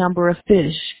great number of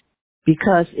fish,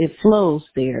 because it flows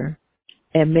there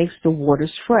and makes the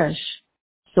waters fresh.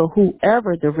 So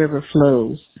whoever the river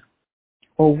flows,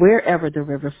 or wherever the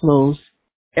river flows,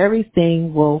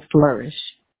 everything will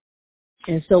flourish."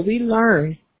 And so we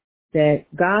learn that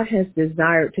God has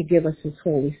desired to give us His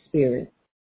Holy Spirit.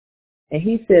 And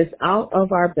He says, out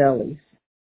of our bellies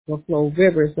will flow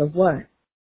rivers of what?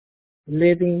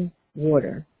 Living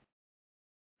water.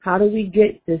 How do we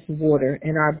get this water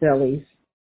in our bellies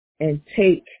and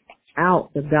take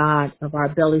out the God of our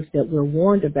bellies that we're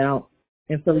warned about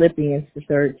in Philippians, the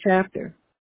 3rd chapter?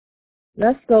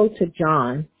 Let's go to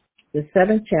John, the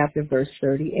 7th chapter, verse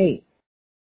 38.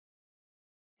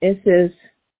 It says,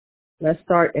 let's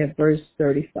start at verse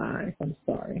 35. I'm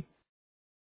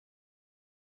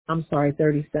sorry,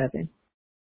 37.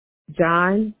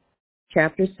 John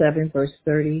chapter 7, verse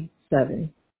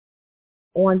 37.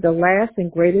 On the last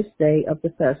and greatest day of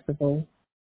the festival,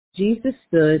 Jesus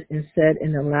stood and said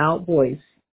in a loud voice,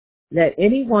 "Let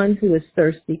anyone who is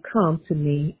thirsty come to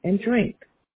me and drink."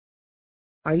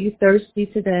 Are you thirsty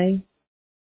today?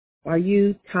 Are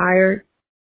you tired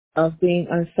of being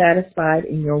unsatisfied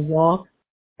in your walk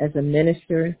as a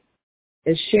minister?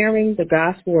 Is sharing the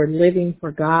gospel or living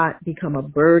for God become a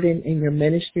burden in your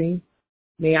ministry?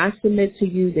 May I submit to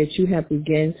you that you have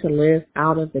begun to live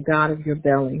out of the God of your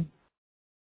belly.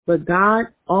 But God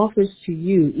offers to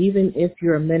you, even if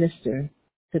you're a minister,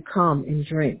 to come and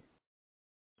drink.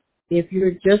 If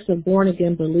you're just a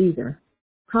born-again believer,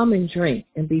 come and drink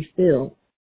and be filled.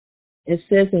 It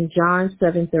says in John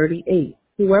 7:38,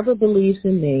 "Whoever believes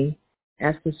in me,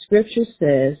 as the scripture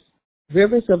says,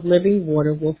 rivers of living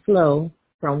water will flow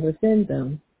from within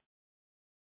them."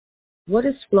 What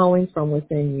is flowing from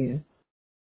within you?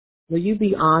 Will you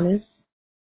be honest?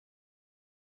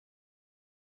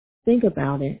 Think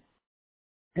about it.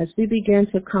 As we begin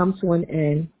to come to an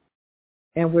end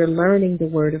and we're learning the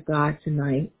Word of God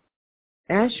tonight,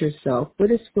 ask yourself,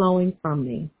 what is flowing from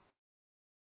me?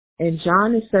 In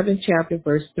John the 7th chapter,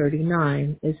 verse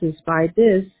 39, it says, "By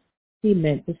this He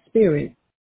meant the Spirit,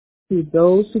 who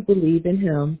those who believe in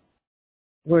Him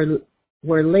were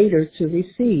later to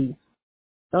receive.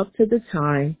 Up to the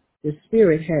time, the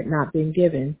Spirit had not been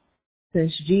given,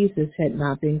 since Jesus had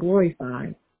not been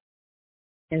glorified."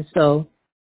 And so,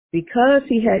 because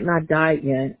He had not died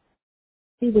yet,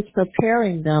 He was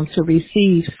preparing them to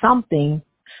receive something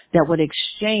that would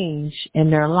exchange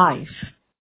in their life.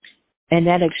 And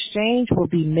that exchange will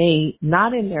be made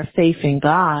not in their faith in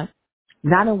God,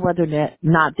 not in whether or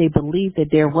not they believed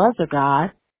that there was a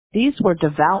God. These were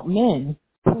devout men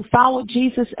who followed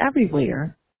Jesus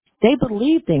everywhere. They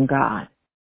believed in God.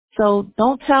 So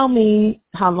don't tell me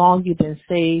how long you've been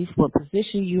saved, what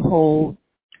position you hold,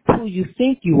 who you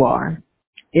think you are.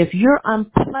 If you're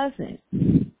unpleasant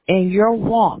in your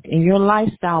walk, in your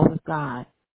lifestyle with God,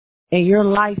 and your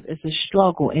life is a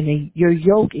struggle, and your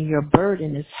yoke and your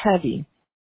burden is heavy,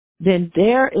 then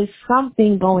there is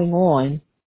something going on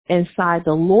inside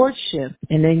the lordship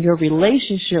and in your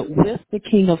relationship with the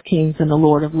King of Kings and the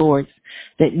Lord of Lords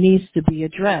that needs to be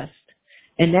addressed.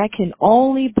 And that can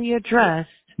only be addressed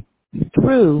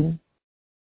through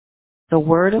the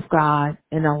Word of God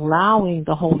and allowing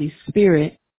the Holy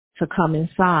Spirit to come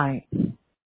inside.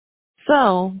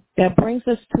 So that brings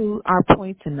us to our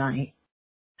point tonight.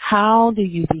 How do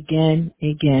you begin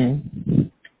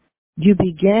again? You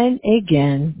begin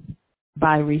again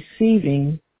by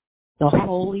receiving the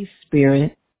Holy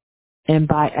Spirit and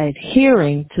by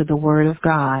adhering to the Word of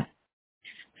God.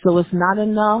 So it's not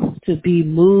enough to be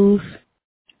moved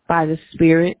by the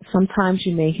Spirit. Sometimes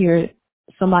you may hear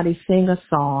somebody sing a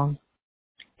song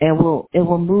and it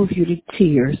will move you to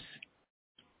tears.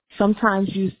 Sometimes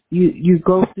you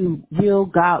go through real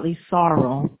godly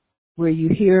sorrow where you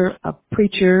hear a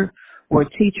preacher or a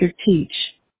teacher teach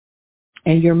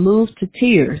and you're moved to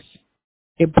tears.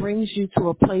 It brings you to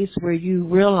a place where you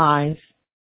realize,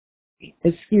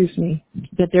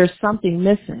 that there's something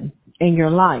missing in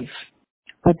your life.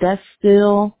 But that's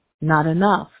still not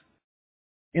enough.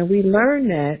 And we learn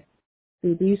that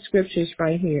through these scriptures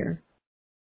right here.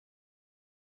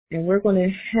 And we're going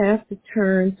to have to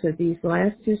turn to these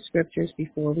last two scriptures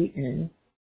before we end.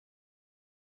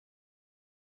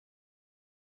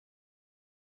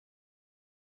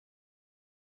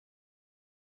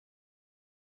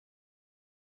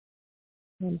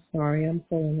 I'm sorry, I'm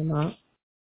pulling them up.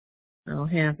 I don't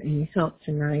have any help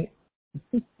tonight.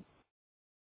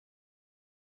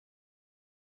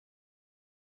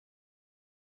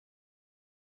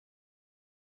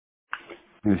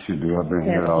 Yes, you do. I've been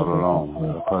here all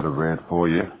along. I could have read for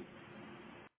you.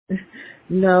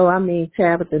 No, I mean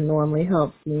Tabitha normally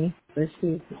helps me, but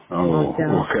she's locked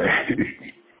out.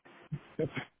 Okay.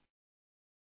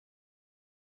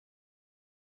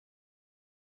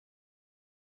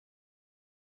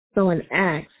 So in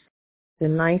Acts, the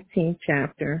 19th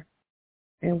chapter,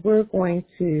 and we're going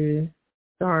to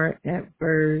start at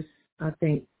verse, I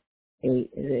think, 8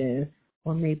 it is,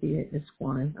 or maybe it's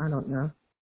 1. I don't know.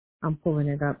 I'm pulling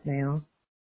it up now.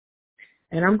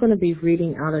 And I'm going to be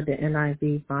reading out of the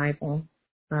NIV Bible.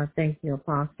 Thank you,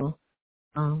 Apostle.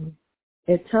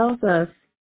 It tells us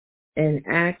in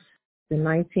Acts, the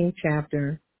 19th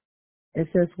chapter, it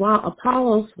says, while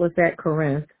Apollos was at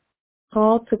Corinth,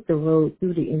 Paul took the road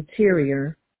through the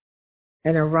interior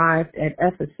and arrived at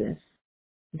Ephesus.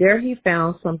 There he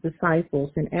found some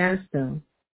disciples and asked them,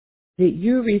 did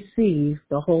you receive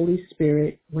the Holy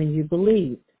Spirit when you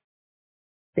believed?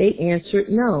 They answered,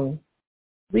 no,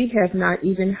 we have not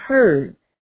even heard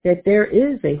that there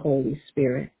is a Holy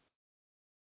Spirit.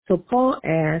 So Paul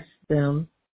asked them,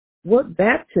 what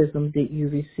baptism did you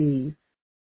receive?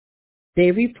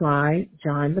 They replied,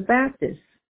 John the Baptist.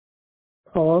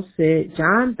 Paul said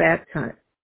John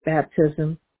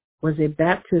baptism was a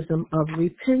baptism of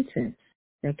repentance.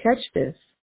 Now catch this.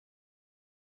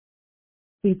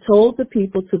 He told the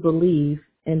people to believe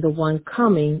in the one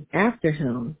coming after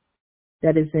him,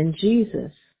 that is in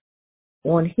Jesus.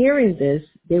 On hearing this,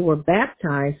 they were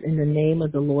baptized in the name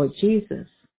of the Lord Jesus.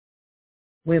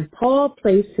 When Paul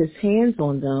placed his hands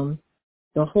on them,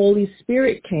 the Holy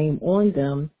Spirit came on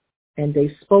them, and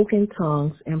they spoke in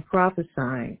tongues and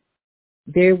prophesied.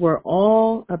 There were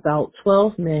all about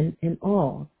 12 men in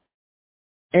all.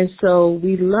 And so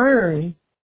we learn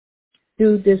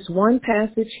through this one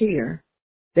passage here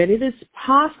that it is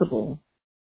possible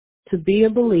to be a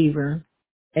believer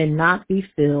and not be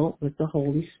filled with the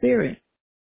Holy Spirit.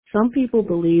 Some people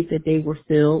believe that they were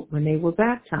filled when they were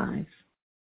baptized.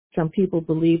 Some people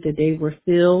believe that they were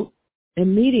filled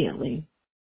immediately.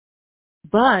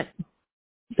 But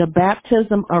the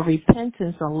baptism of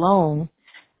repentance alone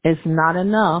is not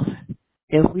enough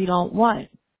if we don't what?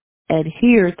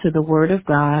 Adhere to the Word of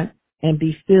God and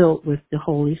be filled with the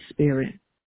Holy Spirit.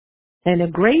 And the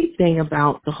great thing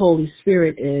about the Holy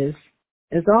Spirit is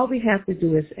all we have to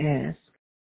do is ask.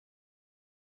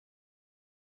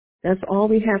 That's all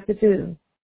we have to do.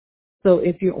 So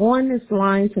if you're on this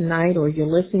line tonight or you're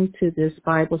listening to this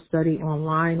Bible study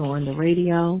online or on the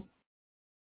radio,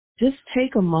 just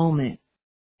take a moment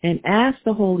and ask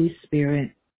the Holy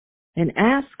Spirit and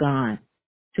ask God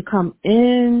to come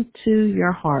into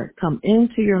your heart, come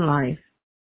into your life,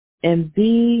 and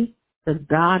be the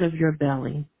God of your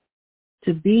belly,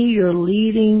 to be your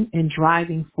leading and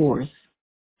driving force,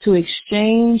 to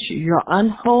exchange your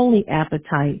unholy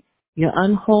appetite, your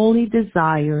unholy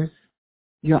desires,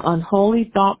 your unholy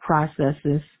thought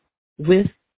processes with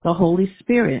the Holy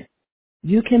Spirit.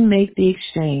 You can make the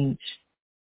exchange.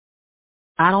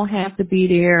 I don't have to be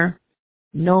there.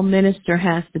 No minister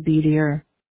has to be there.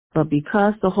 But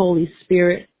because the Holy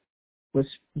Spirit was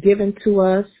given to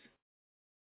us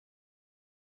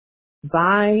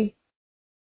by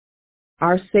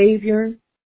our Savior,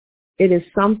 it is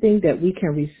something that we can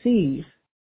receive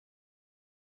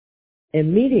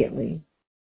immediately.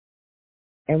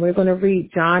 And we're going to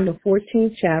read John, the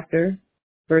 14th chapter,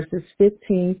 verses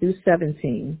 15 through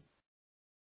 17.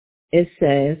 It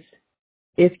says,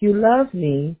 "If you love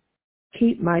me,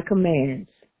 keep my commands,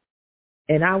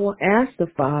 and I will ask the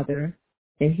Father,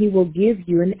 and he will give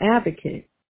you an advocate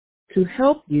to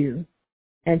help you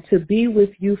and to be with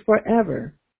you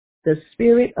forever, the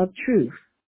Spirit of truth.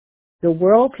 The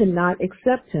world cannot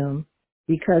accept him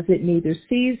because it neither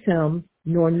sees him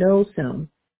nor knows him.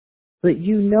 But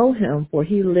you know him, for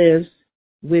he lives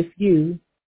with you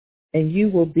and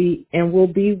will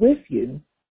be with you."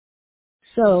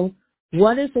 So,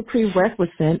 what is the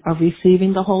prerequisite of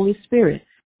receiving the Holy Spirit?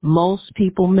 Most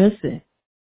people miss it.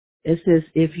 It says,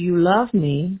 "If you love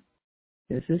me,"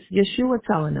 this is Yeshua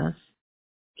telling us,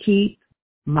 "keep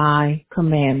my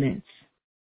commandments."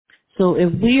 So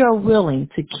if we are willing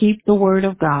to keep the word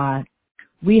of God,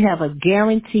 we have a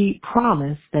guaranteed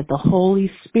promise that the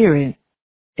Holy Spirit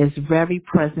is very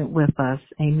present with us.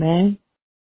 Amen.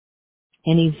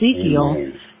 In Ezekiel,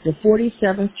 Amen. the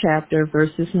 47th chapter,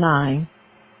 verses 9,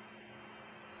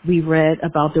 we read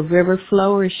about the river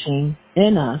flourishing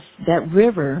in us. That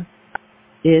river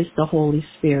is the Holy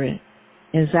Spirit.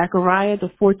 In Zechariah, the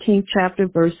 14th chapter,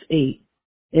 verse 8,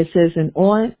 it says, and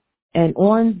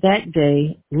on that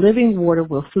day, living water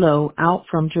will flow out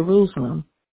from Jerusalem,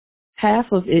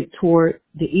 half of it toward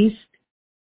the east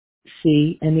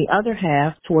sea and the other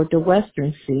half toward the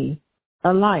western sea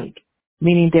alike,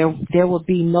 meaning there will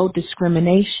be no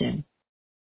discrimination.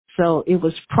 So it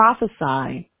was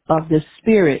prophesied of the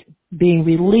Spirit being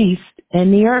released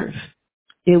in the earth.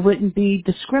 It wouldn't be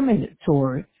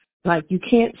discriminatory. Like, you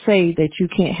can't say that you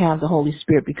can't have the Holy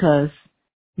Spirit because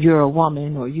you're a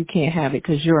woman, or you can't have it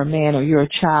because you're a man or you're a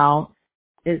child.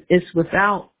 It's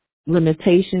without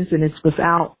limitations, and it's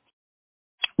without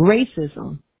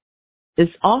racism.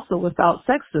 It's also without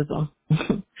sexism.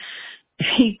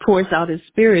 He pours out his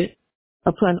Spirit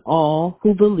upon all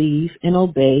who believe and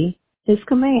obey his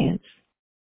commands.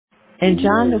 In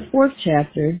John, the Amen. 4th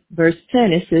chapter, verse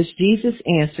 10, it says, Jesus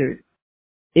answered,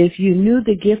 "If you knew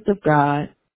the gift of God,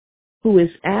 who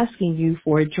is asking you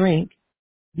for a drink,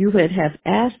 you would have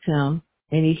asked him,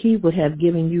 and he would have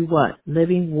given you" what?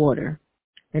 Living water.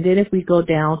 And then if we go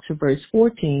down to verse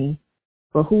 14,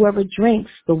 "For whoever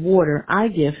drinks the water I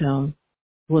give him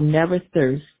will never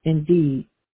thirst. Indeed,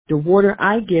 the water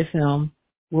I give him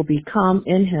will become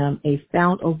in him a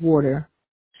fount of water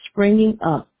springing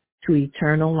up to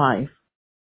eternal life."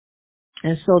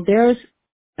 And so there's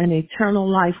an eternal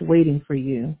life waiting for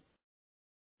you.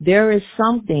 There is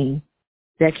something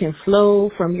that can flow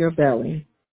from your belly,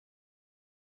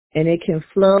 and it can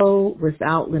flow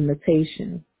without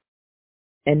limitation.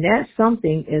 And that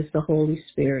something is the Holy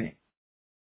Spirit.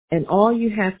 And all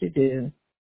you have to do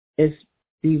is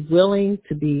be willing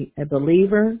to be a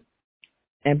believer,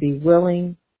 and be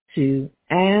willing to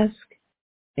ask,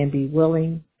 and be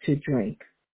willing to drink.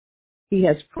 He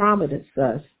has promised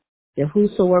us that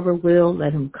whosoever will,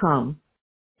 let him come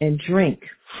and drink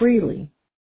freely.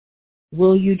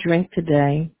 Will you drink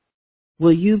today?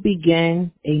 Will you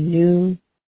begin a new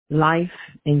life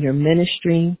in your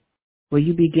ministry? Will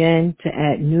you begin to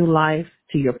add new life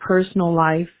to your personal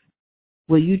life?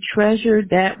 Will you treasure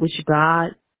that which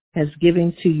God has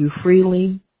given to you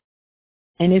freely?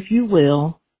 And if you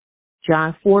will,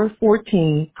 John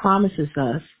 4:14 promises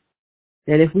us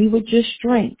that if we would just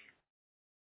drink,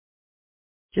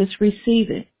 just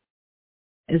receive it.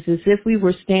 It's as if we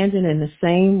were standing in the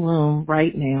same room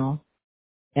right now,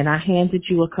 and I handed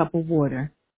you a cup of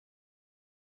water.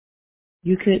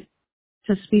 You could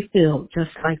just be filled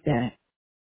just like that.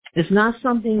 It's not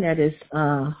something that is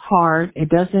hard. It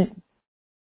doesn't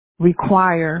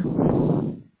require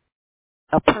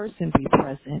a person be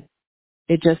present.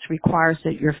 It just requires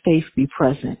that your faith be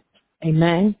present.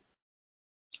 Amen.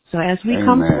 So as we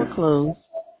come to a Amen. close,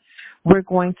 we're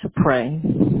going to pray.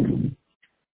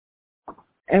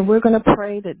 And we're going to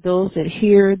pray that those that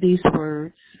hear these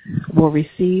words will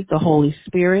receive the Holy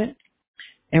Spirit.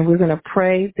 And we're going to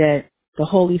pray that the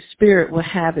Holy Spirit will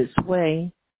have its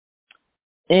way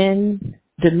in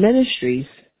the ministries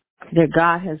that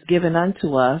God has given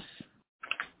unto us,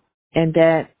 and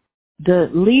that the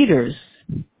leaders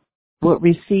would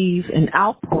receive an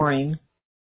outpouring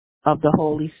of the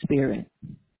Holy Spirit.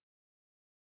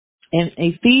 In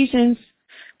Ephesians,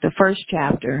 the 1st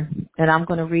chapter, and I'm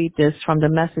going to read this from the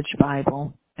Message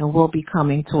Bible, and we'll be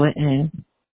coming to an end.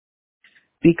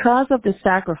 Because of the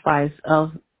sacrifice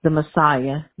of the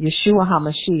Messiah, Yeshua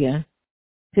HaMashiach,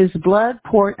 his blood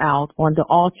poured out on the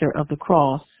altar of the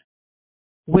cross,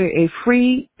 we're a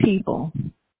free people,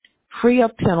 free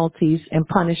of penalties and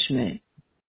punishment.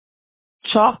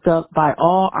 chalked up by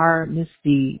all our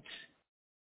misdeeds.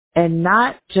 And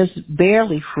not just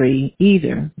barely free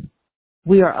either.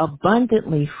 We are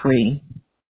abundantly free.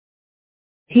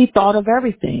 He thought of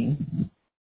everything.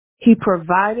 He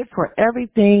provided for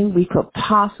everything we could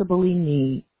possibly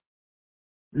need,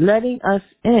 letting us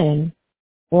in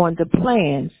on the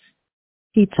plans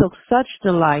he took such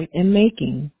delight in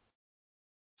making.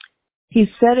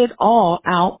 He set it all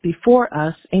out before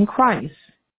us in Christ,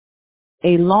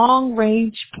 a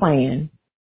long-range plan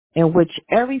in which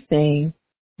everything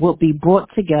will be brought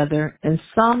together and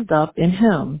summed up in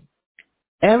him,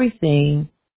 everything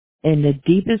in the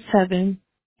deepest heaven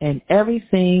and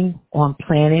everything on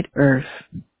planet Earth.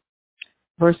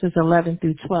 Verses 11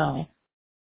 through 12.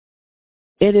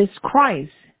 It is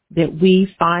Christ that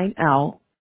we find out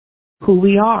who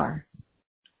we are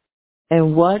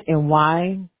and what and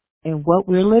why and what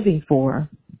we're living for.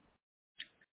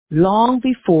 Long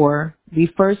before we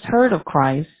first heard of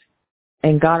Christ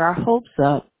and got our hopes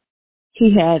up,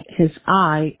 he had his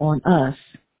eye on us.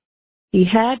 He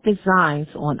had designs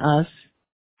on us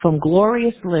from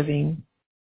glorious living,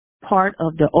 part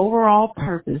of the overall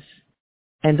purpose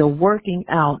and the working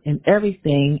out in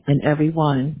everything and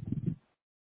everyone.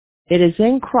 It is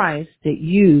in Christ that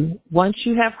you, once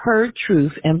you have heard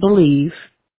truth and believe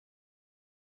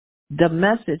the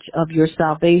message of your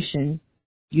salvation,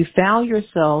 you found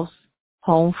yourselves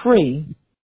home free,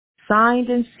 signed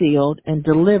and sealed and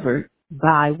delivered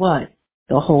by what?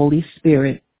 The Holy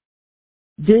Spirit.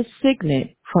 This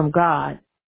signet from God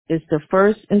is the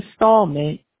first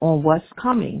installment on what's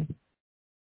coming,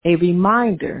 a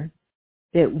reminder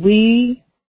that we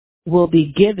will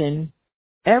be given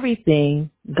everything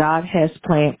God has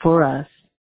planned for us,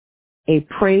 a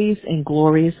praise and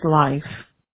glorious life.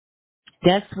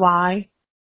 That's why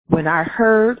when I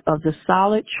heard of the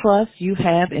solid trust you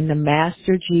have in the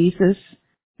Master Jesus,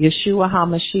 Yeshua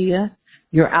HaMashiach,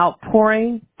 your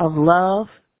outpouring of love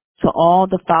to all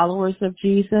the followers of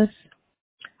Jesus,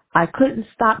 I couldn't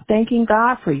stop thanking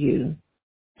God for you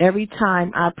every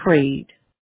time I prayed.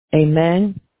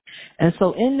 Amen. And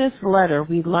so in this letter,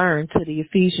 we learn to the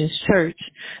Ephesians church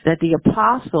that the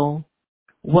apostle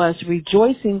was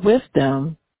rejoicing with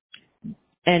them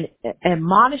and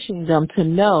admonishing them to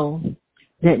know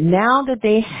that now that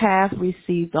they have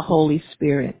received the Holy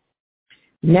Spirit,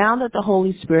 now that the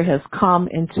Holy Spirit has come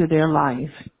into their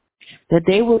life, that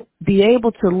they will be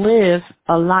able to live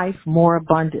a life more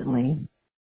abundantly.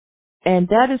 And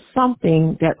that is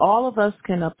something that all of us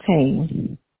can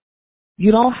obtain.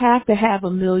 You don't have to have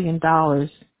 $1 million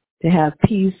to have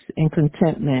peace and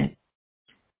contentment.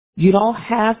 You don't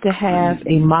have to have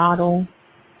a model.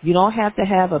 You don't have to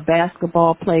have a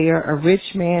basketball player, a rich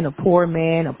man, a poor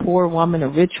woman, a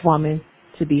rich woman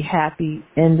to be happy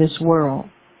in this world.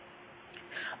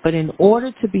 But in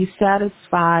order to be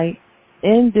satisfied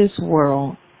in this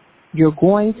world, you're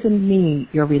going to need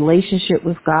your relationship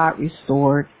with God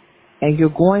restored, and you're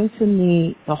going to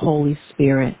need the Holy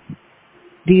Spirit.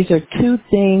 These are two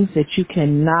things that you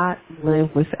cannot live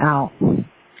without.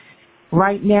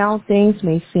 Right now, things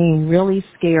may seem really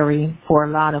scary for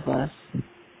a lot of us.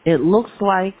 It looks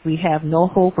like we have no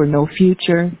hope or no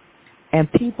future,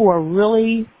 and people are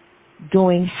really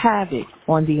doing havoc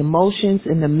on the emotions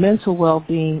and the mental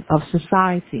well-being of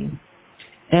society.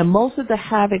 And most of the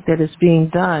havoc that is being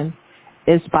done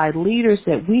is by leaders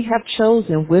that we have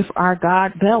chosen with our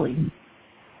God belly.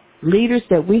 Leaders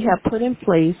that we have put in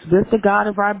place with the God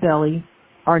of our belly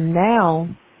are now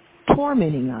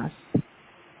tormenting us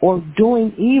or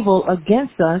doing evil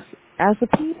against us as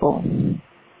a people.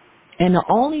 And the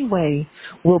only way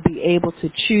we'll be able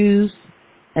to choose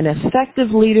an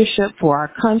effective leadership for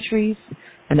our countries,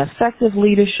 an effective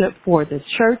leadership for the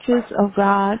churches of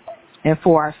God, and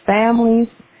for our families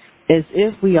is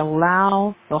if we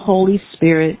allow the Holy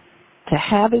Spirit to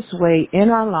have His way in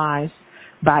our lives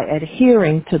by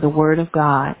adhering to the Word of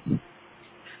God.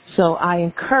 So I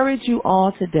encourage you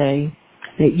all today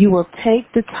that you will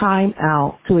take the time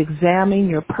out to examine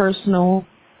your personal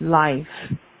life.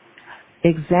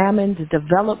 Examine the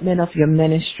development of your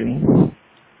ministry.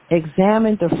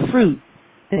 Examine the fruit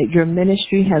that your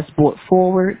ministry has brought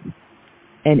forward.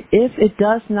 And if it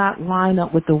does not line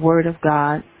up with the Word of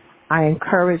God, I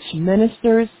encourage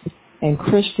ministers and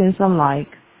Christians alike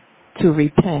to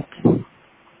repent.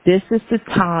 This is the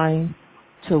time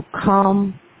to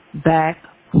come back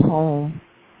home,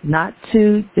 not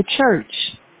to the church,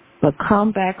 but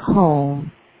come back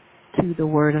home to the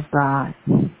Word of God.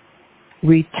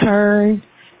 Return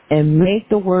and make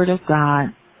the Word of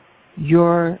God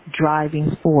your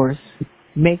driving force.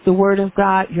 Make the Word of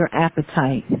God your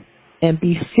appetite and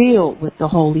be filled with the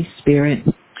Holy Spirit.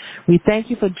 We thank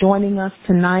you for joining us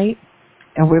tonight,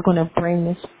 and we're going to bring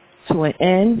this to an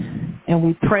end, and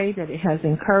we pray that it has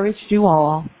encouraged you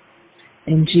all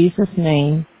in Jesus'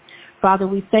 name. Father,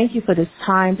 we thank you for this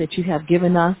time that you have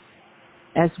given us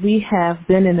as we have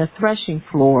been in the threshing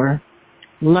floor,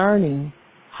 learning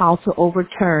how to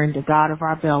overturn the God of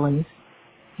our bellies.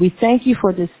 We thank you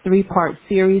for this 3-part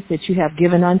series that you have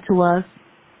given unto us,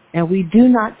 and we do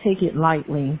not take it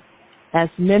lightly. As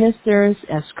ministers,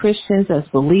 as Christians, as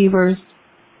believers,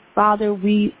 Father,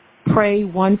 we pray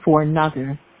one for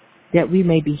another that we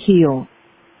may be healed,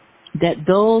 that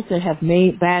those that have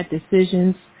made bad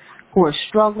decisions, who are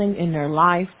struggling in their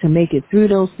life to make it through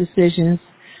those decisions,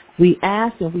 we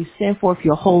ask and we send forth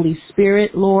your Holy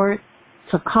Spirit, Lord,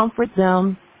 to comfort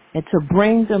them and to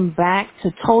bring them back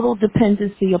to total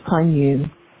dependency upon you.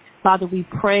 Father, we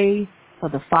pray for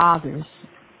the fathers.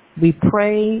 We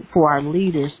pray for our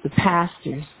leaders, the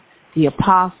pastors, the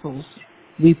apostles.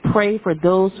 We pray for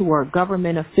those who are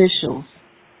government officials.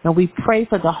 And we pray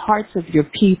for the hearts of your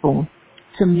people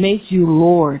to make you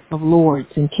Lord of lords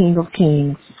and King of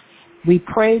kings. We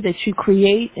pray that you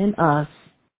create in us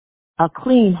a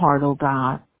clean heart, O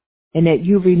God, and that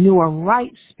you renew a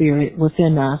right spirit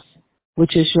within us,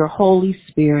 which is your Holy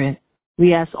Spirit.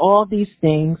 We ask all these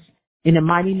things in the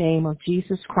mighty name of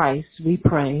Jesus Christ, we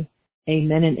pray.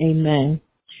 Amen and amen.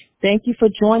 Thank you for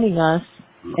joining us,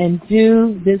 and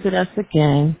do visit us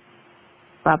again.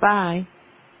 Bye-bye.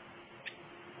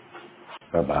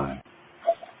 Bye-bye.